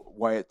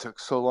why it took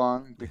so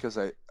long, because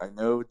I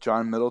know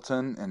John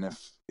Middleton, and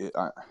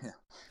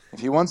if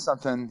he wants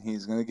something,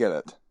 he's going to get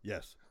it.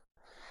 Yes.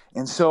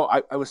 And so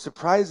I was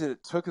surprised that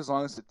it took as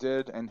long as it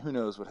did, and who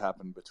knows what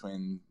happened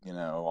between,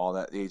 all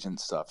that agent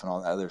stuff and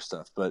all that other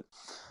stuff. But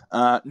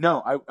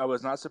no, I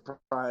was not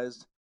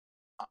surprised.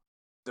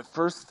 The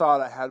first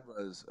thought I had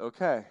was,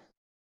 okay,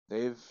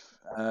 they've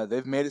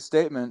made a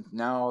statement.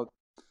 Now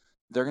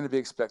they're going to be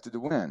expected to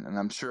win. And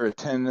I'm sure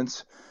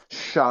attendance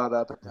shot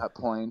up at that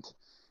point.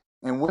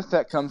 And with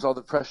that comes all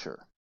the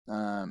pressure.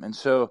 And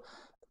so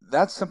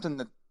that's something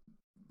that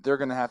they're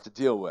going to have to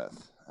deal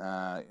with.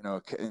 And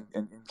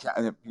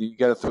you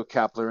got to throw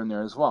Kapler in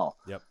there as well.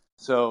 Yep.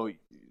 So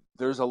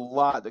there's a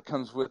lot that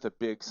comes with a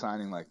big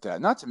signing like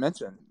that. Not to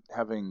mention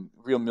having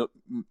Real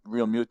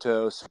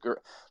Muto, Segura.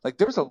 Like,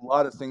 there's a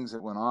lot of things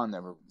that went on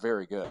that were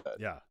very good.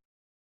 Yeah.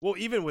 Well,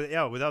 even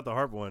without the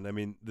Harp one, I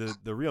mean,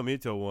 the Real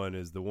Muto one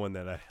is the one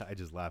that I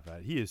just laugh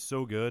at. He is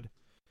so good.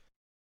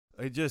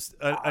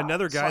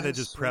 Another guy that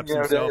just preps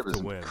himself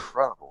to win.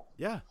 Incredible.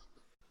 Yeah.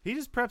 He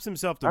just preps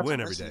himself to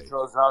win every day. He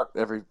throws out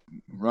every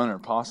runner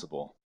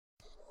possible.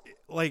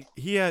 Like,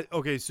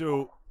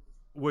 so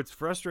what's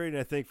frustrating,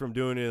 I think, from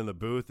doing it in the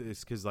booth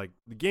is because, like,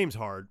 the game's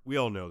hard. We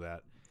all know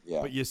that.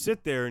 Yeah. But you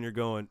sit there and you're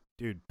going,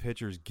 dude,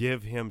 pitchers,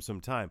 give him some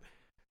time.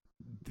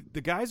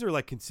 The guys are,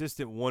 like,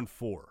 consistent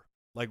 1-4.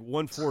 Like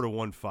 1-4 to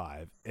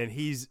 1-5, and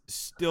he's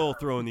still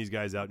throwing these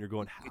guys out, and you're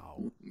going,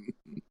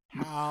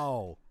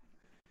 how?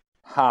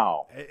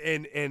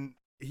 And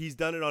he's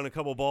done it on a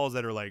couple balls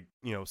that are like,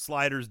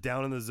 sliders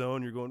down in the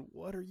zone. You're going,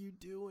 what are you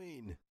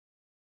doing?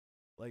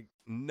 Like,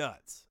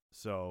 nuts.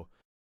 So,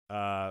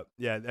 I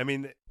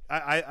mean,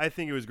 I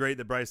think it was great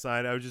that Bryce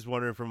signed. I was just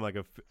wondering from like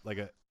a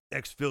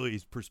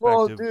ex-Phillies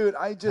perspective, well, dude,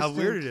 how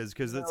weird it is,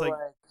 because it's like,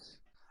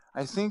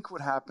 I think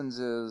what happens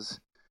is.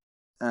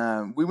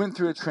 We went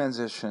through a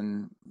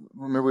transition.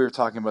 Remember, we were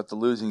talking about the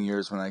losing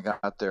years when I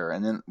got there,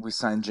 and then we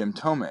signed Jim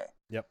Thome.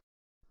 Yep.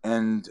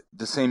 And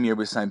the same year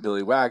we signed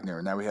Billy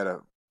Wagner. Now we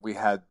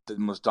had the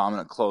most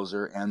dominant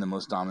closer and the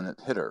most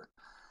dominant hitter,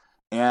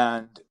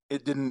 and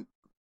it didn't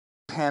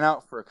pan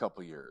out for a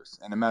couple years.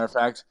 And a matter of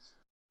fact,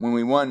 when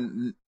we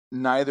won,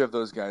 neither of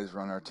those guys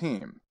were on our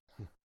team,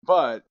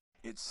 but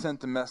it sent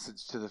the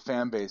message to the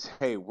fan base: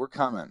 "Hey, we're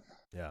coming."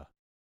 Yeah.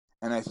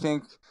 And I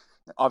think,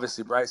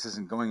 obviously, Bryce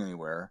isn't going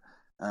anywhere.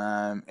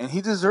 And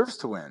he deserves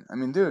to win. I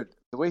mean, dude,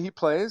 the way he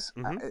plays,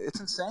 it's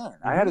insane.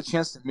 Mm-hmm. I had a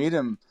chance to meet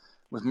him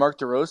with Mark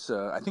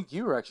DeRosa. I think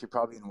you were actually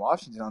probably in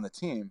Washington on the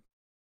team.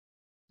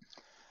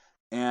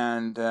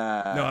 And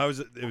no,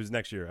 it was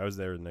next year. I was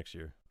there next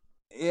year.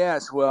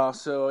 Yes. Well,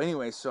 so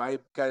anyway, I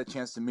got a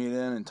chance to meet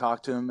him and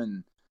talk to him,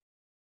 and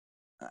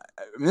I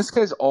mean, this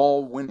guy's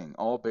all winning,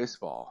 all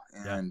baseball.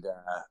 And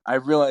I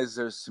realize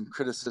there's some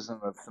criticism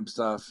of some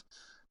stuff,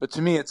 but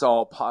to me, it's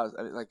all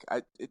positive. Like,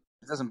 it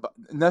doesn't.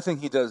 Nothing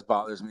he does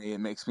bothers me. It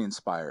makes me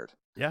inspired.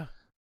 Yeah.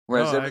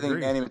 Whereas No, I everything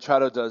agree. Manny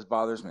Machado does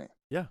bothers me.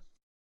 Yeah.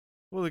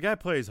 Well, the guy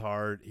plays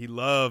hard. He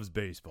loves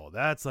baseball.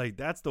 That's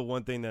the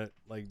one thing that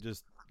like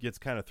just gets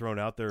kind of thrown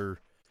out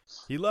there.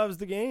 He loves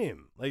the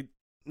game. Like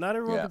not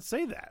everyone Yeah. can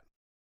say that.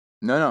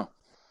 No.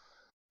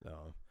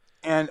 No.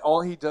 And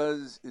all he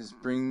does is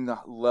bring the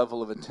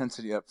level of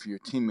intensity up for your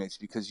teammates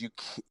because you're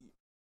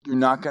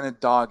not going to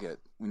dog it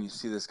when you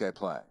see this guy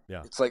play.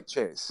 Yeah. It's like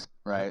Chase,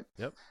 right?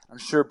 Yep. I'm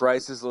sure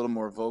Bryce is a little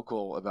more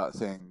vocal about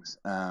things.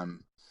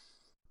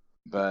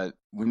 But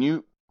when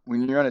you're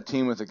on a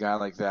team with a guy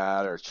like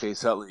that or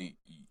Chase Utley,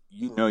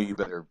 you know you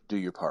better do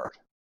your part.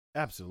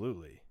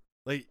 Absolutely.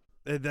 Like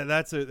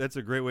that's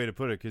a great way to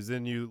put it, because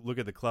then you look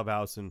at the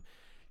clubhouse and,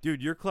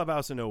 dude, your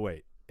clubhouse in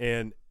 08,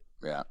 and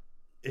Yeah.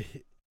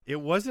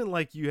 it wasn't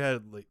like you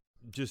had like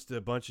just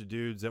a bunch of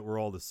dudes that were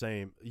all the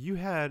same. You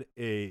had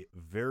a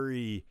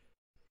very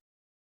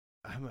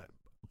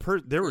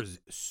there was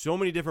so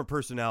many different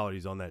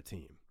personalities on that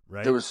team,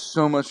 right? There was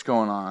so much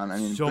going on. I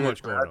mean, So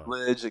much going on.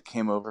 Brad Lidge that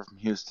came over from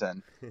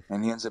Houston,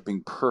 and he ends up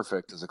being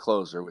perfect as a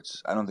closer, which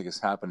I don't think has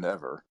happened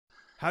ever.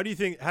 How do you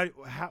think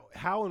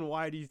how and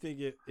why do you think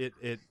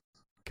it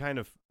kind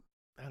of,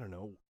 I don't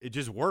know, it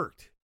just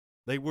worked?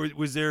 Like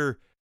was there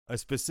a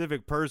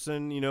specific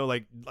person,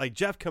 like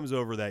Jeff comes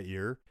over that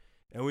year,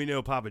 and we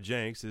know Papa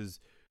Jenks is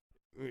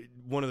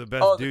one of the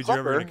best dudes you're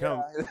ever going to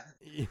come.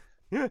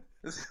 Yeah.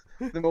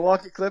 The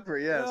Milwaukee Clipper,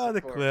 yes. Oh,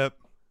 the Clip.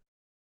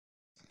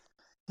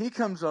 He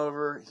comes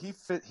over. He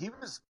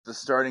was the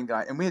starting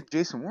guy, and we had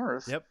Jason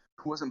Worth,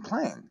 who wasn't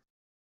playing.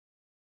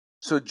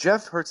 So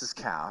Jeff hurts his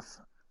calf.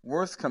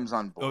 Worth comes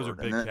on board. Those are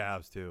big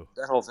calves too.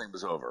 That whole thing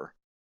was over.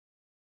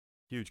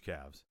 Huge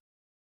calves.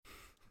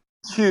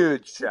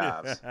 Huge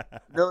calves.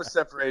 No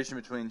separation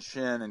between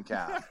shin and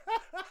calf.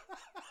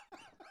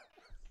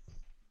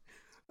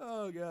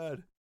 Oh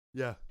God.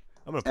 Yeah.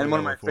 I'm gonna. And one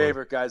of my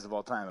favorite guys of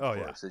all time. Of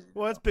course, yeah.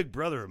 Well, that's Big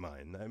Brother of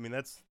mine. I mean,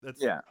 that's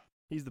yeah.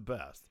 He's the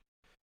best.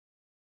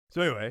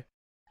 So anyway,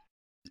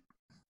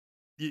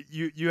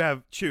 you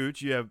have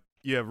Chooch,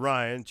 you have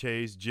Ryan,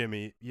 Chase,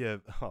 Jimmy, you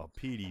have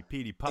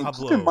Petey, Pablo. And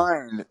keep in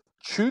mind,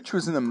 Chooch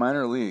was in the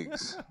minor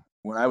leagues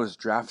when I was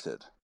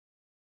drafted.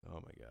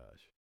 Oh my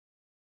gosh.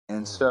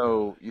 And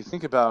so you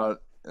think about,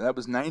 that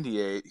was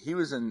 98. He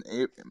was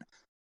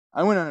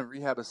I went on a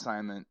rehab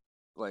assignment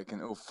like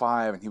in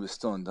 05, and he was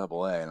still in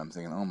AA, and I'm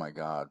thinking, oh my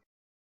God.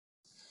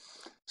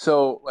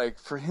 So like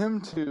for him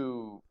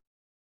to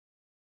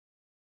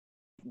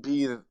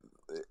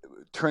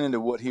turn into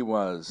what he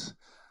was,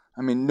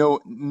 I mean,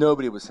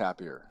 nobody was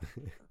happier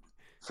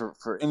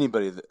for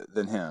anybody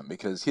than him,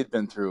 because he had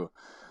been through,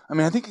 I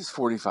mean, I think he's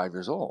 45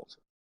 years old.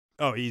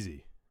 Oh,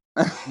 easy.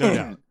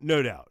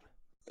 No doubt.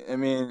 I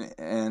mean,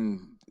 and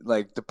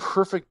like the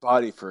perfect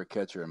body for a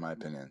catcher, in my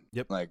opinion.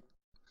 Yep. Like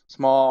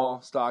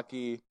small,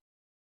 stocky,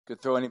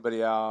 could throw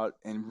anybody out,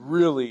 and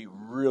really,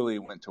 really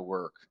went to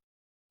work.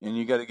 And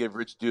you got to give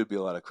Rich Doobie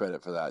a lot of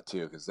credit for that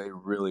too, because they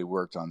really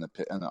worked on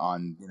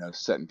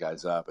setting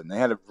guys up, and they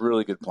had a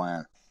really good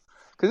plan.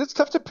 Because it's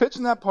tough to pitch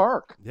in that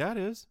park. Yeah, it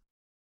is.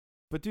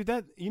 But dude,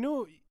 I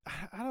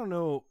don't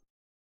know.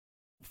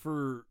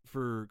 For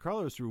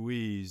Carlos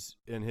Ruiz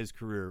and his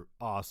career,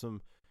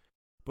 awesome.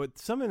 But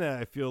something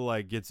that I feel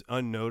like gets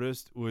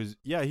unnoticed was,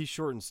 he's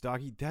short and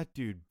stocky. That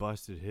dude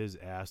busted his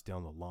ass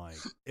down the line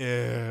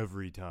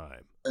every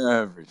time.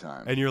 Every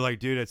time. And you're like,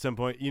 dude, at some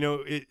point,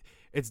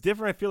 it's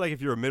different. I feel like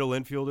if you're a middle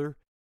infielder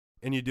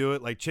and you do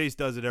it, like Chase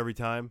does it every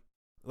time.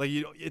 Like,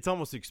 it's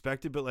almost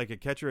expected, but like a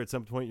catcher at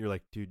some point, you're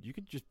like, dude, you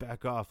could just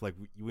back off. Like,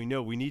 we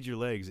know we need your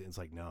legs. And it's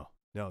like, no,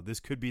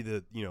 this could be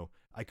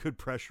I could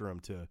pressure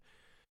him to,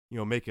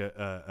 make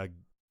a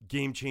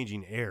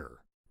game-changing error.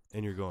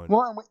 And you're going,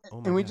 well,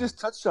 and we God. just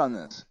touched on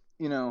this.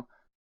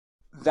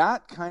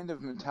 That kind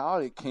of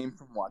mentality came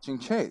from watching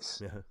Chase.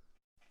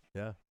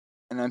 Yeah.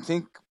 And I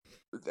think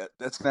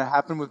that's going to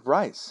happen with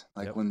Bryce.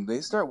 Like when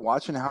they start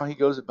watching how he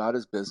goes about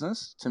his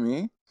business, to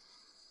me,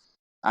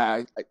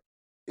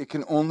 it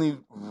can only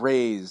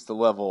raise the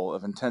level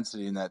of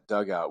intensity in that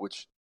dugout,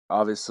 which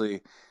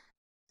obviously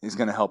is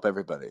going to help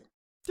everybody.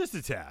 Just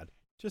a tad.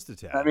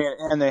 I mean,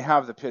 and they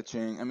have the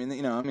pitching. I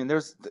mean,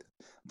 there's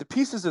the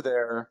pieces are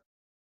there.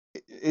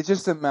 It's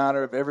just a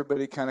matter of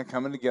everybody kind of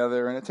coming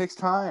together, and it takes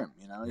time.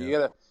 You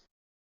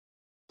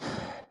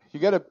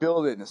gotta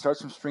build it, and it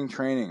starts from spring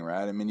training,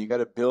 right? I mean, you got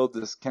to build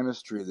this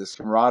chemistry, this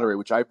camaraderie,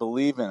 which I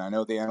believe in. I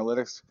know the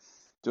analytics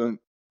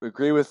don't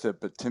agree with it,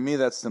 but to me,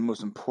 that's the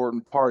most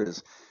important part: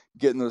 is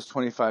getting those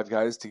 25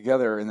 guys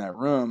together in that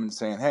room and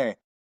saying, "Hey,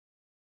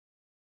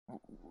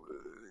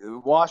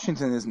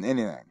 Washington isn't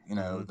anything.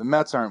 The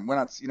Mets aren't. We're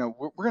not.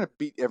 We're going to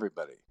beat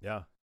everybody."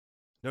 Yeah.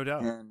 No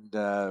doubt.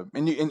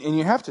 And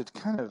you have to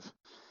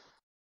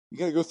you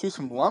got to go through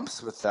some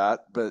lumps with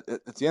that, but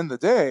at the end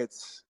of the day,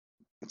 it's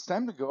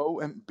time to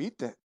go and beat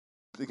the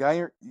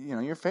guy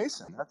you're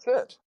facing. That's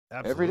it.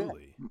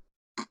 Absolutely.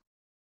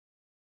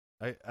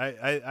 Every day.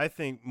 I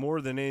think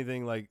more than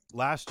anything, like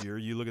last year,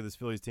 you look at this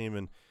Phillies team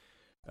and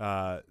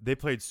they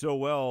played so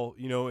well,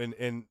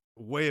 and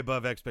way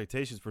above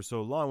expectations for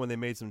so long when they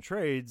made some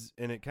trades,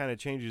 and it kind of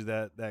changes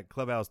that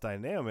clubhouse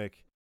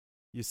dynamic.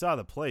 you saw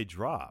the play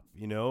drop,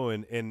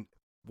 and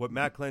what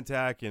Matt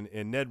Klentak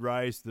and Ned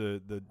Rice,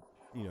 the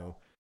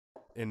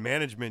and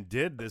management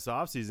did this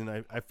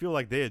offseason, I feel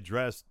like they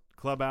addressed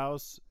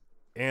clubhouse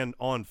and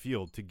on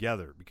field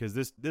together, because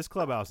this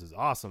clubhouse is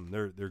awesome.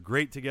 They're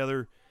great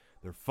together.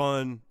 They're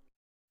fun,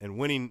 and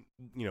winning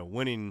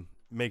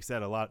makes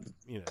that a lot,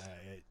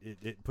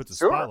 it puts a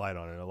spotlight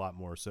on it a lot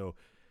more. So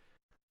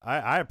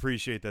I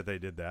appreciate that they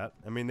did that.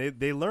 I mean,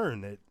 they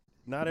learn that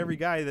not every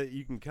guy that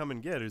you can come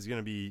and get is going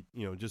to be,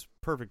 just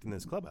perfect in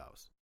this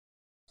clubhouse.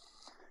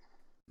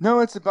 No,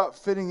 it's about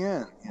fitting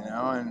in,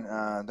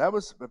 and that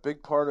was a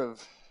big part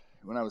of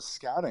when I was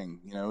scouting.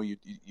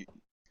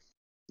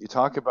 You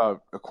talk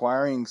about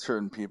acquiring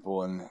certain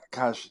people, and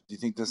gosh, do you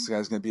think this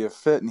guy's going to be a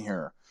fit in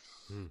here?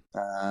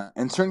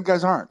 And certain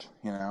guys aren't,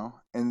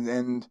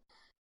 and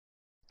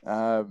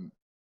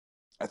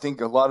I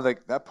think a lot of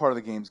that part of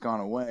the game's gone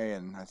away,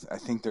 and I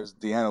think the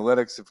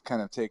analytics have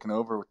kind of taken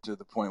over to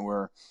the point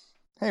where,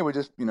 hey, we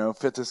just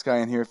fit this guy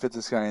in here, fit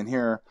this guy in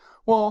here.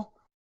 Well,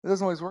 it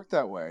doesn't always work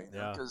that way,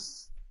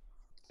 because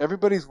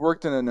everybody's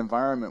worked in an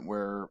environment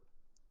where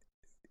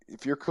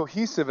if you're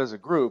cohesive as a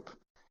group,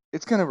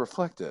 it's going to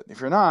reflect it.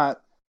 If you're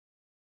not,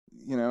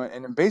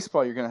 and in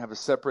baseball, you're going to have a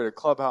separated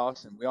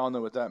clubhouse, and we all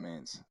know what that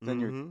means.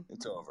 Then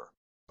it's over.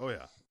 Oh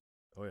yeah.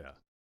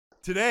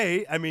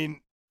 Today, I mean,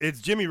 it's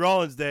Jimmy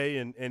Rollins' day,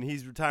 and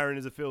he's retiring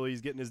as a Philly.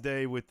 He's getting his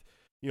day with,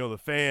 the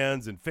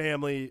fans and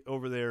family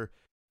over there.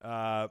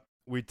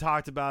 We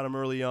talked about him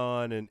early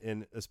on,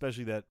 and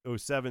especially that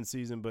 2007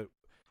 season. But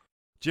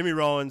Jimmy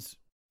Rollins,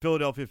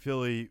 Philadelphia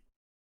Philly,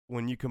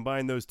 when you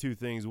combine those two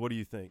things, what do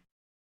you think?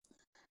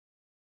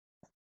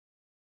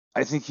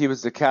 I think he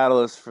was the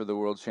catalyst for the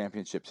World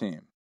Championship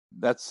team.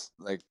 That's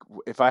like,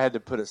 if I had to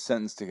put a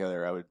sentence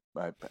together,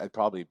 I'd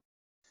probably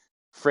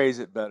phrase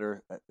it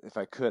better if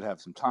I could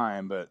have some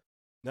time. But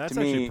that's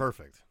to actually me,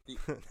 perfect.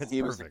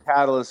 He was the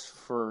catalyst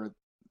for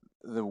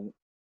the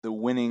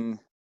winning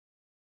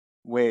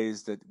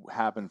ways that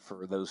happened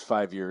for those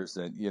 5 years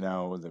that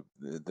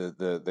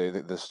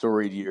the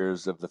storied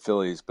years of the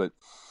Phillies. But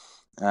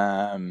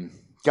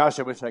gosh,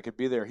 I wish I could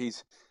be there.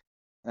 He's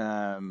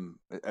a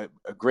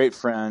great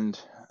friend,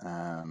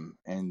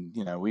 and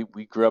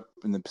we grew up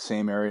in the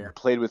same area.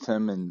 Played with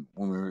him, and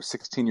when we were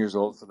 16 years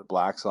old for the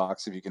Black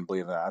Sox, if you can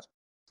believe that.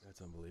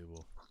 That's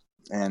unbelievable.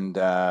 And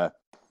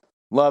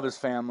love his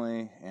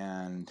family,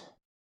 and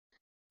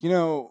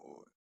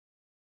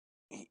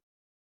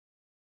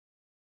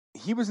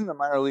he was in the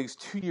minor leagues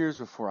 2 years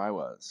before I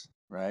was,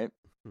 right?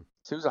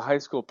 So he was a high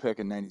school pick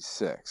in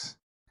 '96.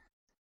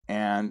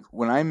 And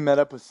when I met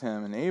up with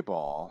him in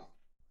A-ball,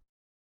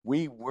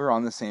 we were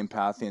on the same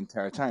path the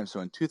entire time. So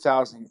in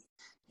 2000,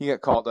 he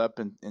got called up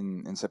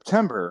in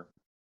September,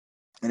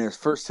 and his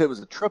first hit was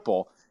a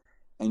triple.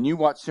 And you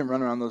watched him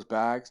run around those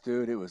bags,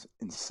 dude. It was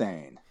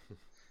insane.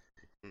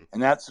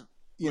 And that's,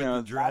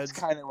 that's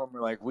kind of when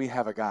we're like, we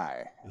have a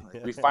guy.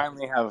 Like, we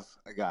finally have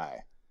a guy.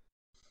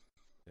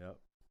 Yep.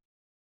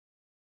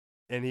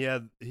 And he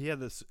had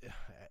this,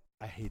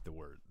 I hate the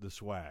word, the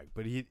swag,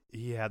 but he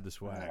had the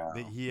swag.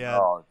 Yeah. He had,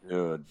 oh,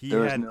 dude. He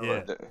had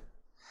it.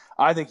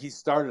 I think he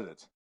started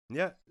it.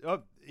 Yeah.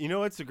 Oh,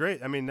 it's a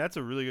great, I mean, that's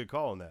a really good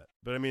call on that.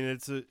 But I mean,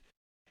 it's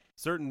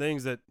certain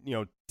things that,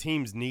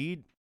 teams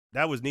need,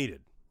 that was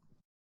needed.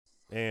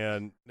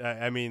 And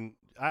I mean,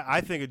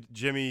 I think of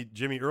Jimmy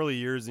early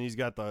years, and he's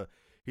got the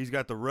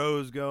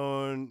rose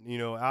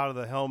going, out of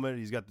the helmet.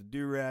 He's got the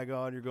do-rag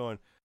on. You're going,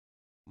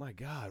 my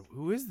God,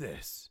 who is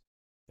this?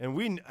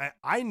 And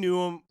I knew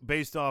him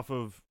based off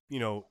of,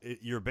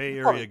 your Bay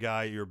Area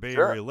guy, your Bay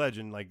Area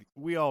legend. Like,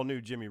 we all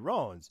knew Jimmy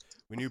Rollins.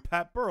 We knew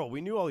Pat Burrell.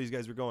 We knew all these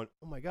guys were going,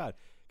 oh my God.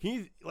 Can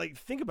you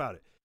think about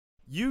it?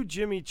 You,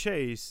 Jimmy,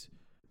 Chase,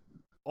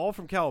 all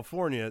from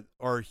California,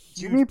 are a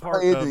huge Jimmy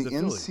part played of in the the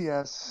Philly.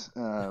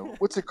 NCS.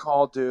 What's it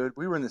called, dude?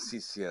 We were in the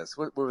CCS.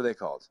 What were they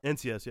called?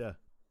 NCS, yeah.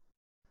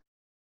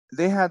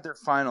 They had their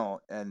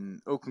final in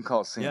Oakland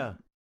Coliseum. Yeah.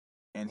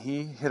 And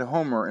he hit a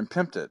homer and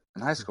pimped it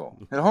in high school.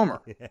 Hit a homer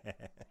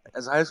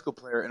as a high school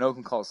player in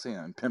Oakland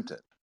Coliseum and pimped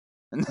it.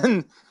 And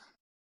then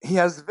he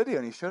has the video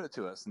and he showed it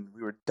to us, and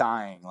we were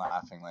dying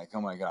laughing, like,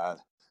 oh my God.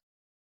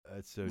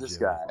 That's so this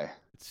Jimmy. Guy.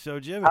 It's so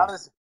Jimmy.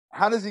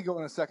 How does he go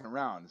in the second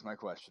round is my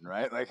question,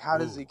 right? Like, how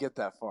does he get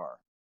that far?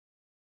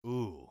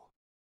 Ooh.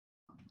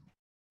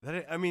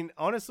 I mean,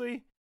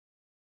 honestly,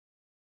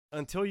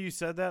 until you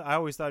said that, I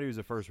always thought he was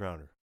a first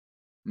rounder.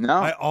 No.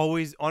 I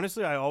always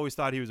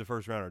thought he was a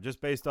first rounder, just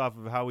based off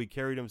of how he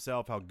carried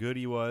himself, how good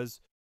he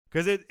was.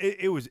 Because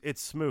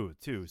it's smooth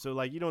too. So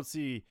like you don't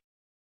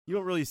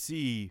really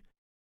see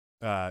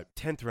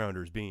 10th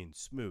rounders being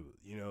smooth,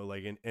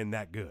 like and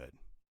that good.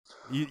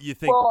 You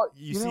think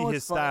you see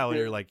his style and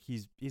you're like,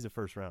 he's a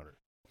first rounder.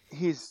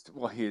 He's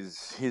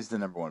the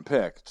number one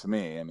pick to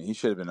me. I mean, he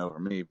should have been over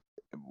me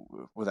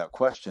without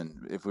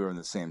question if we were in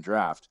the same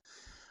draft.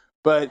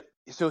 But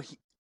so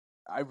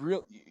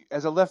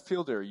as a left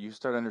fielder, you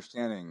start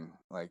understanding,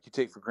 like, you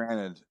take for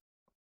granted,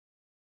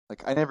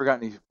 like, I never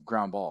got any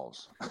ground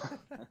balls.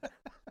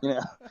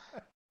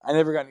 I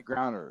never got any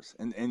grounders.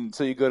 And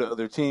so you go to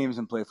other teams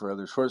and play for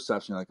other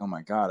shortstops, and you're like, oh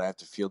my God, I have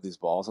to field these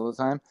balls all the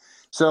time.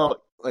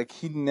 So like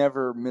he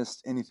never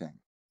missed anything.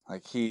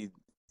 Like he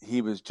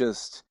was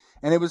just,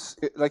 and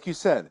like you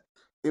said,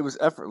 it was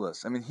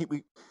effortless. I mean, he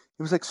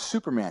was like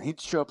Superman. He'd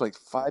show up like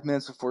 5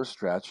 minutes before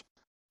stretch,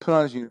 put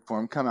on his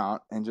uniform, come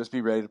out, and just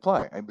be ready to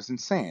play. It was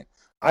insane.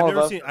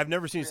 I've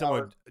never seen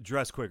someone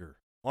dress quicker.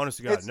 Honest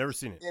to God, I've never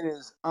seen it. It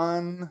is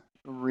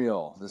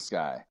unreal, this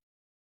guy.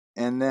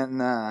 And then,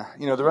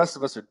 the rest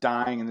of us are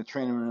dying in the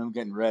training room,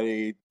 getting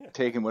ready,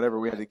 taking whatever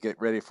we had to get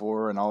ready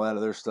for and all that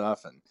other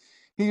stuff. And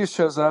he just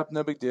shows up,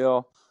 no big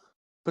deal,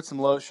 put some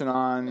lotion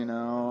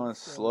on,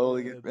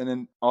 slowly and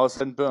then all of a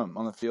sudden, boom,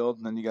 on the field.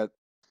 And then you got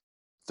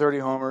 30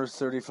 homers,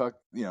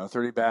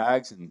 30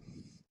 bags. And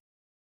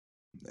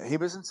he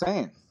was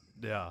insane.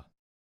 Yeah.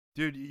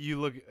 Dude, you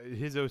look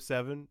his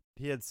 07,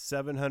 he had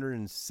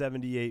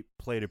 778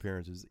 plate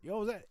appearances.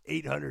 Was that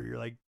 800? You're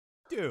like,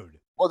 dude.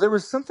 Well, there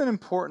was something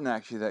important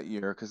actually that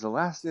year because the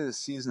last day of the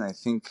season, I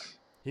think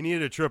he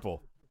needed a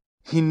triple.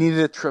 He needed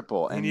a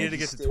triple. He needed to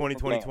get to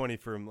 20-20-20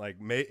 from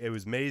it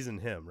was Mays and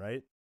him,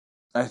 right?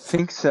 I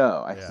think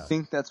so. I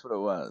think that's what it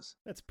was.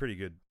 That's a pretty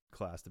good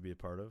class to be a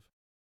part of.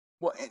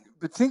 Well,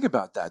 but think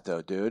about that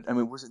though, dude. I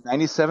mean, was it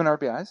 97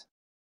 RBIs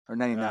or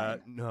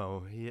 99?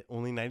 No, he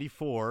only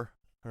 94.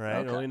 All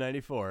right, only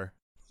 94.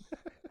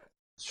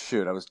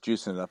 Shoot, I was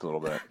juicing it up a little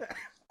bit.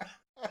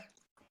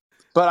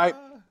 But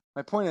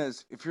my point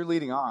is, if you're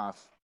leading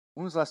off,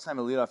 when was the last time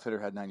a leadoff hitter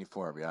had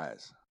 94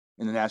 RBIs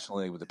in the National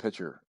League with a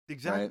pitcher?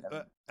 Exactly.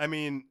 Right?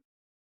 I'm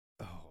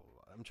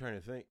trying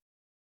to think.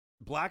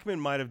 Blackman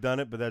might have done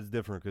it, but that's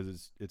different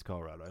because it's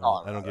Colorado.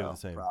 I don't give it the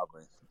same.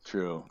 Probably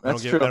true. I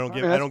don't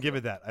give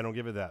it that. I don't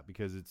give it that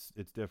because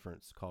it's different.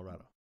 It's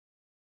Colorado.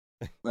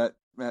 But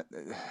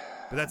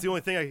that's the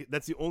only thing.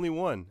 That's the only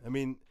one. I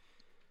mean,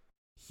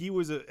 he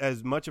was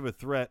as much of a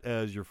threat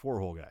as your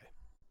 4-hole guy.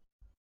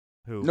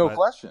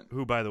 Question.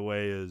 Who, by the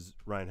way, is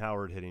Ryan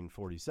Howard hitting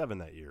 47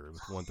 that year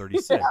with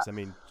 136. Yeah. I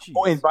mean, geez.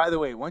 Oh, and by the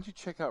way, why don't you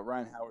check out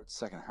Ryan Howard's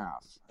second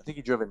half? I think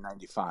he drove in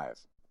 95.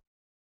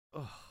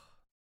 Oh,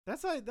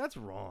 that's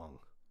wrong.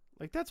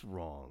 Like, that's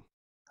wrong.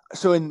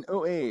 So in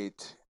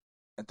 08,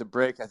 at the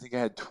break, I think I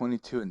had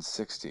 22 and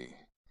 60.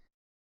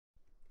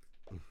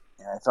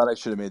 And I thought I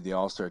should have made the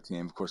All-Star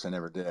team. Of course, I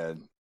never did.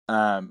 It's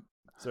all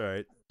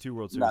right. 2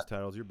 World Series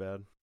titles. You're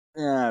bad.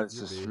 Yeah, it's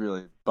just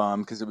really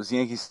bummed because it was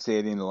Yankee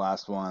Stadium, the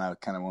last one. I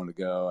kind of wanted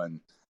to go, and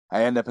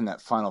I ended up in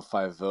that final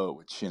 5 vote,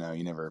 which you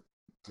never.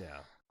 Yeah.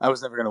 I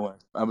was never gonna win.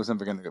 I was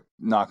never gonna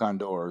knock on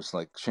doors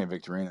like Shane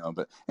Victorino.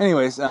 But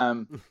anyways,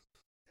 so,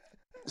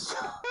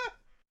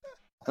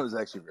 that was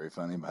actually very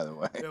funny, by the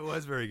way. It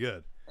was very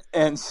good.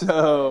 And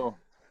so,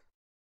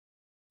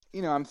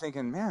 I'm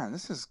thinking, man,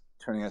 this is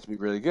turning out to be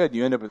really good.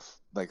 You end up with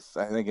I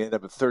think I ended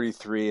up at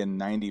 33 and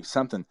 90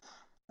 something.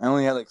 I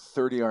only had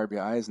 30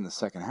 RBIs in the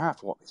second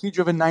half. Well, he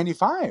drove in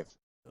 95.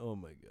 Oh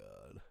my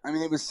God. I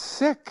mean, it was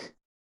sick.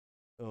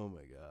 Oh my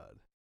God.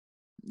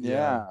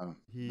 Yeah.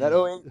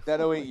 That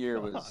 08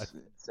 year was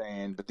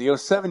insane. But the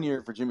 07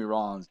 year for Jimmy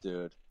Rollins,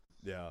 dude.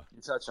 Yeah.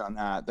 You touch on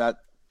that.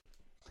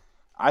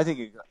 I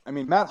think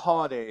Matt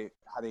Holliday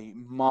had a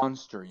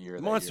monster year.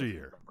 Monster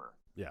year.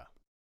 Yeah.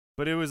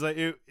 But it was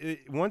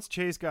once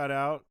Chase got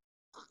out,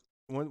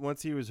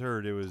 once he was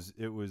hurt, it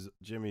was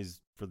Jimmy's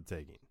for the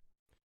taking.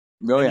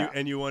 Oh,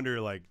 and you wonder,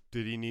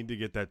 did he need to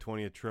get that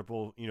 20th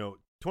triple?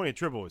 20th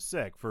triple was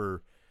sick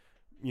for,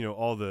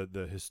 all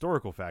the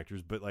historical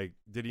factors, but,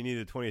 did he need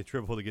a 20th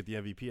triple to get the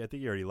MVP? I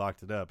think he already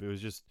locked it up. It was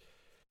just,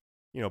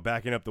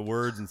 backing up the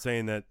words and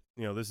saying that,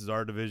 this is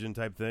our division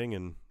type thing,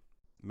 and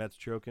Mets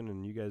choking,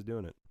 and you guys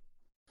doing it.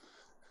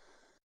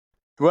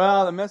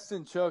 Well, the Mets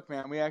didn't choke,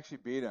 man. We actually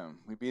beat them.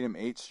 We beat them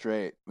 8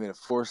 straight. We had a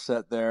 4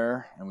 set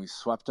there, and we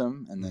swept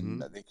them, and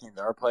then they came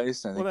to our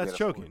place. And I think that's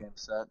we had a choking. 4-game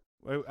set.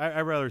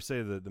 I'd rather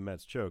say the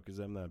Mets choke because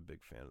I'm not a big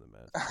fan of the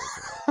Mets.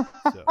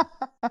 So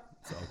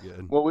it's all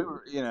good. Well, we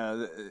were,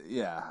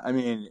 yeah. I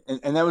mean,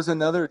 and that was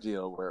another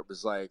deal where it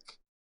was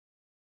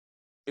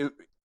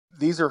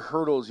these are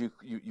hurdles you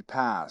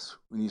pass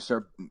when you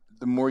start.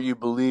 The more you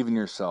believe in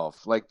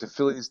yourself, like the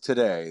Phillies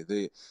today,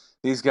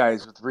 these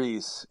guys with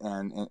Reese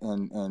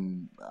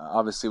and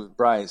obviously with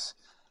Bryce,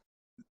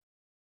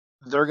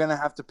 they're going to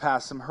have to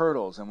pass some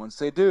hurdles, and once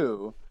they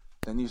do,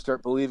 then you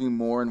start believing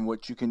more in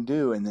what you can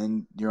do, and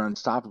then you're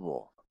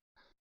unstoppable.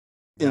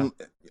 Yeah.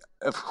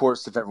 Of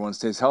course, if everyone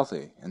stays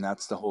healthy, and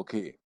that's the whole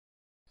key.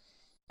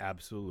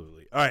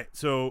 Absolutely. All right,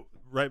 so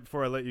right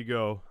before I let you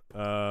go,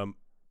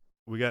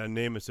 we got a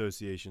name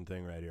association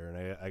thing right here,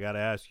 and I got to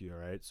ask you, all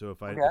right? So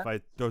if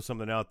I throw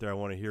something out there, I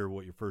want to hear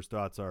what your first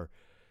thoughts are.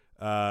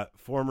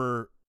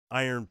 Former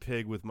Iron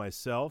Pig with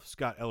myself,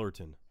 Scott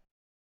Ellerton.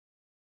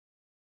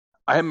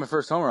 I had my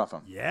first homer off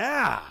him.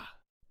 Yeah.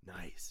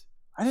 Nice.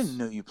 I didn't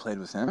know you played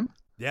with him.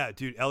 Yeah,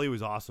 dude, Ellie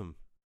was awesome.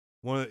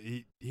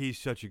 He's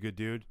such a good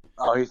dude.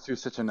 Oh, he threw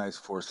such a nice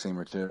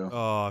 4-seamer too.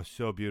 Oh,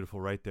 so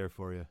beautiful, right there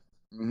for you.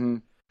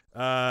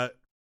 Mm-hmm.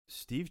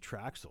 Steve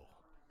Traxel.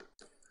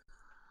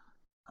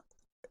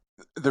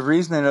 The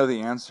reason I know the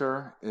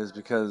answer is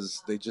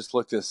because they just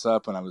looked this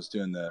up when I was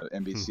doing the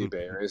NBC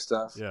Bay Area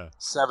stuff. Yeah.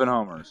 7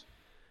 homers.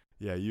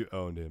 Yeah, you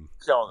owned him.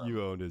 Killed him.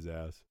 You owned his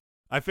ass.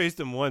 I faced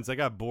him once. I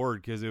got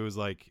bored because it was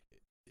like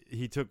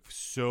he took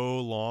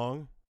so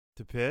long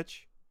to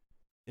pitch.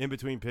 In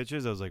between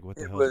pitches, I was like, what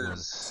the hell is going on? It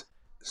was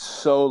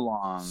so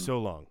long. So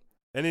long.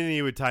 And then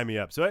he would tie me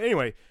up. So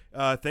anyway,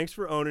 thanks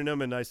for owning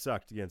him, and I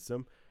sucked against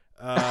him.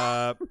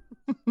 All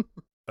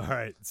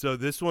right, so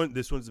this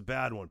one's a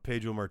bad one.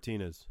 Pedro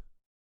Martinez.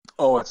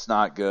 Oh, it's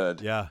not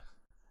good. Yeah,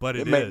 but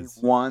it may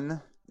is.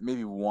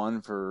 Maybe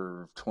one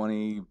for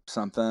 20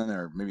 something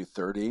or maybe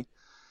 30.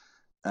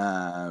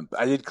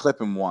 I did clip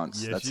him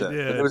once. Yes, That's you it.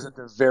 did. But it was at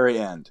the very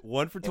end.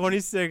 1 for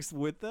 26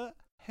 with the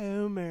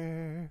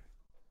homer.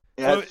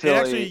 Yeah, So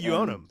actually, you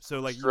own him. So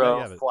like, you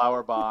already have it.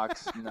 Flower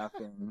box,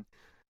 nothing.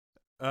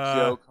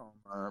 Joke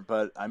homer.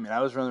 But I mean, I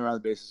was running around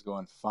the bases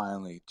going,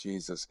 finally,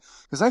 Jesus,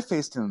 because I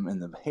faced him in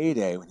the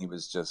heyday when he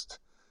was just.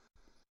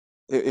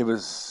 It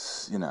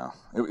was,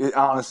 it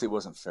honestly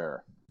wasn't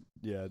fair.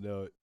 Yeah,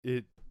 no,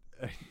 it.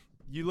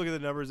 You look at the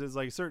numbers. It's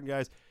like certain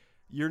guys.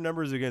 Your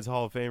numbers against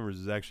Hall of Famers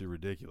is actually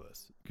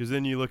ridiculous. Because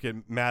then you look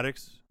at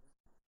Maddox.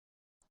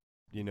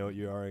 You know what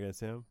you are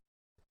against him?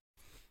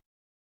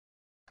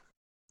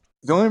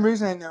 The only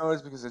reason I know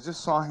is because I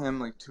just saw him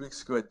like 2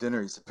 weeks ago at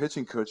dinner. He's a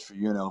pitching coach for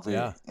UNLV.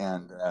 Yeah.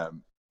 And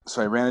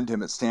so I ran into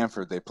him at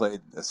Stanford. They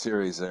played a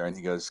series there, and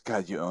he goes,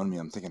 God, you own me.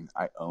 I'm thinking,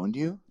 I owned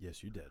you?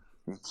 Yes, you did.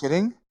 Are you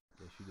kidding?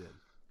 Yes, you did.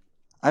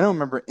 I don't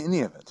remember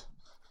any of it.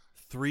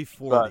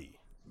 340.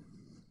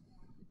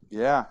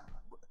 Yeah.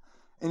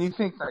 And you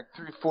think like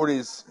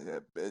 340s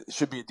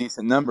should be a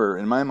decent number.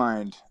 In my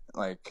mind,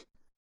 like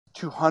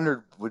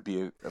 200 would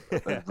be a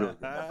really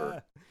good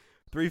number.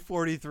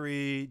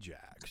 343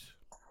 Jacks.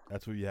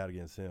 That's what you had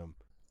against him.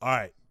 All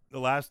right, the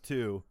last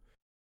two.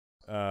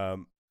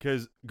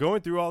 Because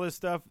going through all this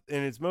stuff,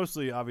 and it's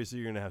mostly, obviously,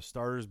 you're going to have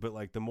starters, but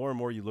like the more and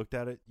more you looked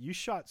at it, you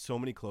shot so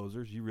many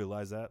closers. You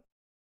realize that?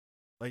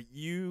 Like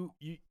you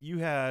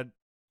had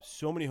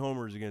so many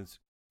homers against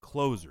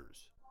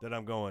closers that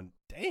I'm going,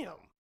 damn.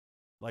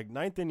 Like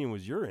ninth inning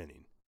was your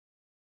inning.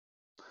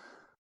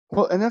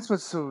 Well, and that's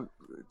what's so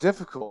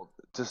difficult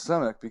to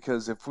stomach,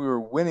 because if we were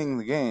winning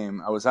the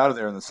game, I was out of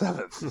there in the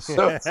 7th.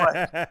 So it's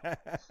like,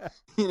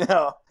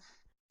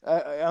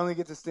 I only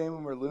get to stay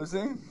when we're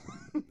losing.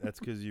 That's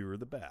because you were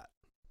the bat.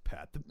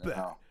 Pat the bat.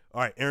 No.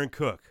 All right, Aaron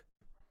Cook.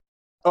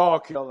 Oh,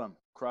 killed him.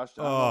 Crushed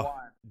him.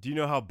 Do you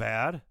know how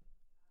bad?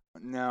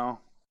 No.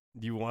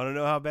 Do you want to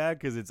know how bad?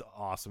 Because it's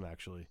awesome,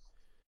 actually.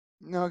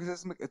 No,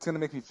 because it's going to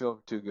make me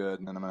feel too good,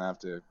 and then I'm going to have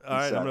to. All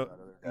right, I'm going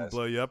to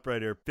blow you up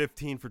right here.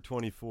 15 for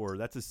 24.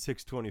 That's a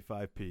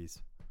 625 piece.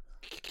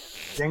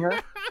 Dinger?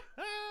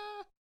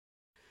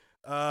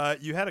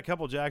 You had a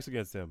couple jacks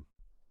against him.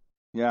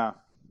 Yeah.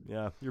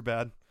 Yeah, you're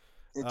bad.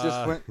 It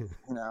just went,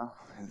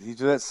 you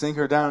do that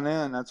sinker down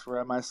in, that's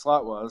where my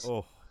slot was.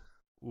 Oh,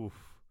 oof.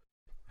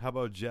 How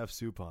about Jeff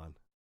Suppan?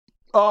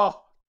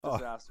 Oh,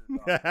 disaster.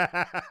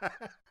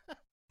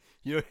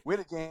 We had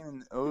a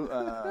game in,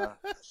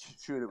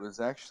 shoot, it was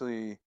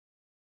actually,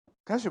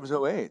 it was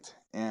 08.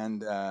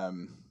 And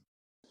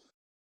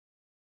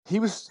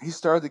he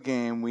started the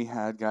game. We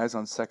had guys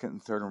on second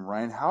and third, and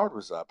Ryan Howard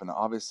was up, and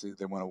obviously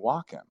they want to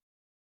walk him,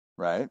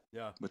 right?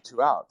 Yeah. With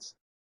 2 outs.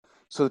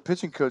 So the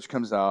pitching coach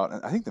comes out,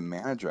 and I think the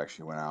manager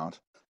actually went out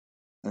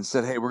and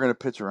said, hey, we're going to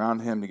pitch around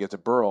him to get to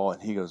Burrell.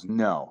 And he goes,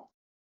 no,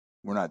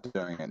 we're not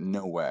doing it.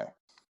 No way.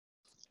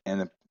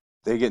 And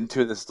they get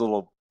into this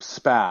little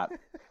spat,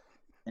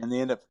 and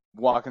they end up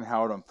walking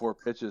Howard on 4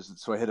 pitches. And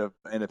so I end up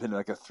hitting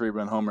like a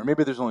 3-run homer.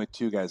 Maybe there's only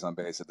 2 guys on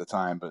base at the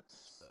time, but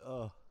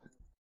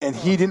and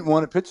he didn't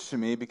want to pitch to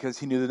me because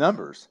he knew the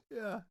numbers.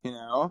 Yeah.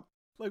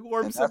 Like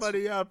warm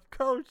somebody up.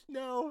 Coach,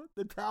 no,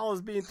 the towel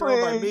is being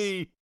thrown by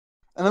me.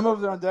 And I'm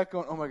over there on deck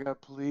going, oh, my God,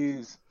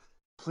 please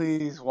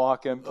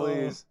walk him,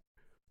 please.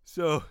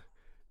 So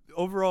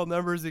overall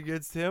numbers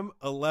against him,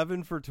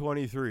 11 for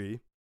 23,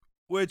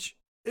 which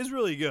is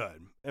really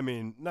good. I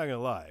mean, not going to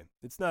lie.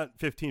 It's not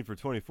 15 for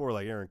 24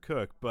 like Aaron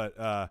Cook, but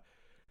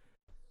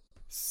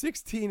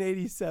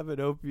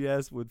 1687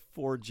 OPS with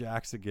 4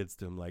 jacks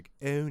against him, like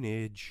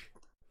ownage.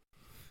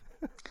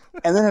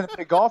 And then I had to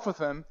play golf with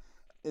him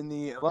in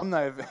the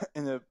alumni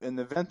in the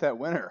event that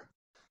winter.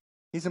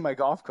 He's in my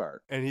golf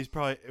cart, and he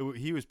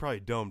was probably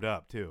domed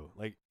up too.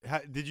 Like,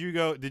 did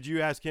you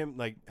ask him,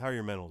 like, how are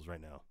your mentals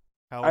right now?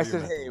 I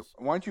said, hey,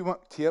 why don't you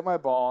tee up my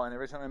ball, and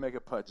every time I make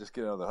a putt, just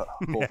get out of the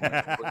hole.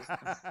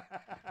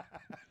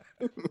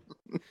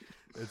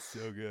 That's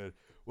so good.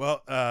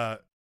 Well,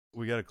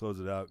 we got to close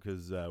it out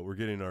because we're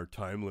getting our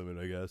time limit,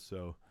 I guess.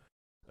 So,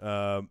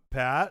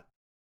 Pat,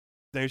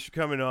 thanks for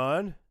coming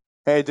on.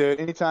 Hey, dude,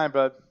 anytime,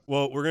 bud.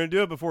 Well, we're gonna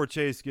do it before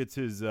Chase gets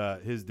his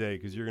day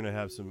because you're gonna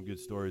have some good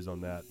stories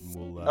on that,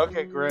 and we'll.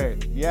 Okay,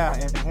 great. Yeah,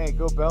 and hey,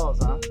 go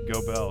Bells, huh?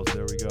 Go Bells.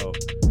 There we go.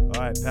 All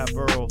right, Pat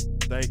Burrell.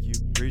 Thank you.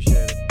 Appreciate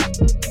it.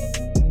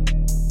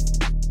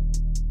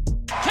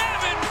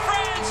 Kevin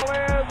France.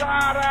 Is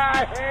out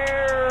of here.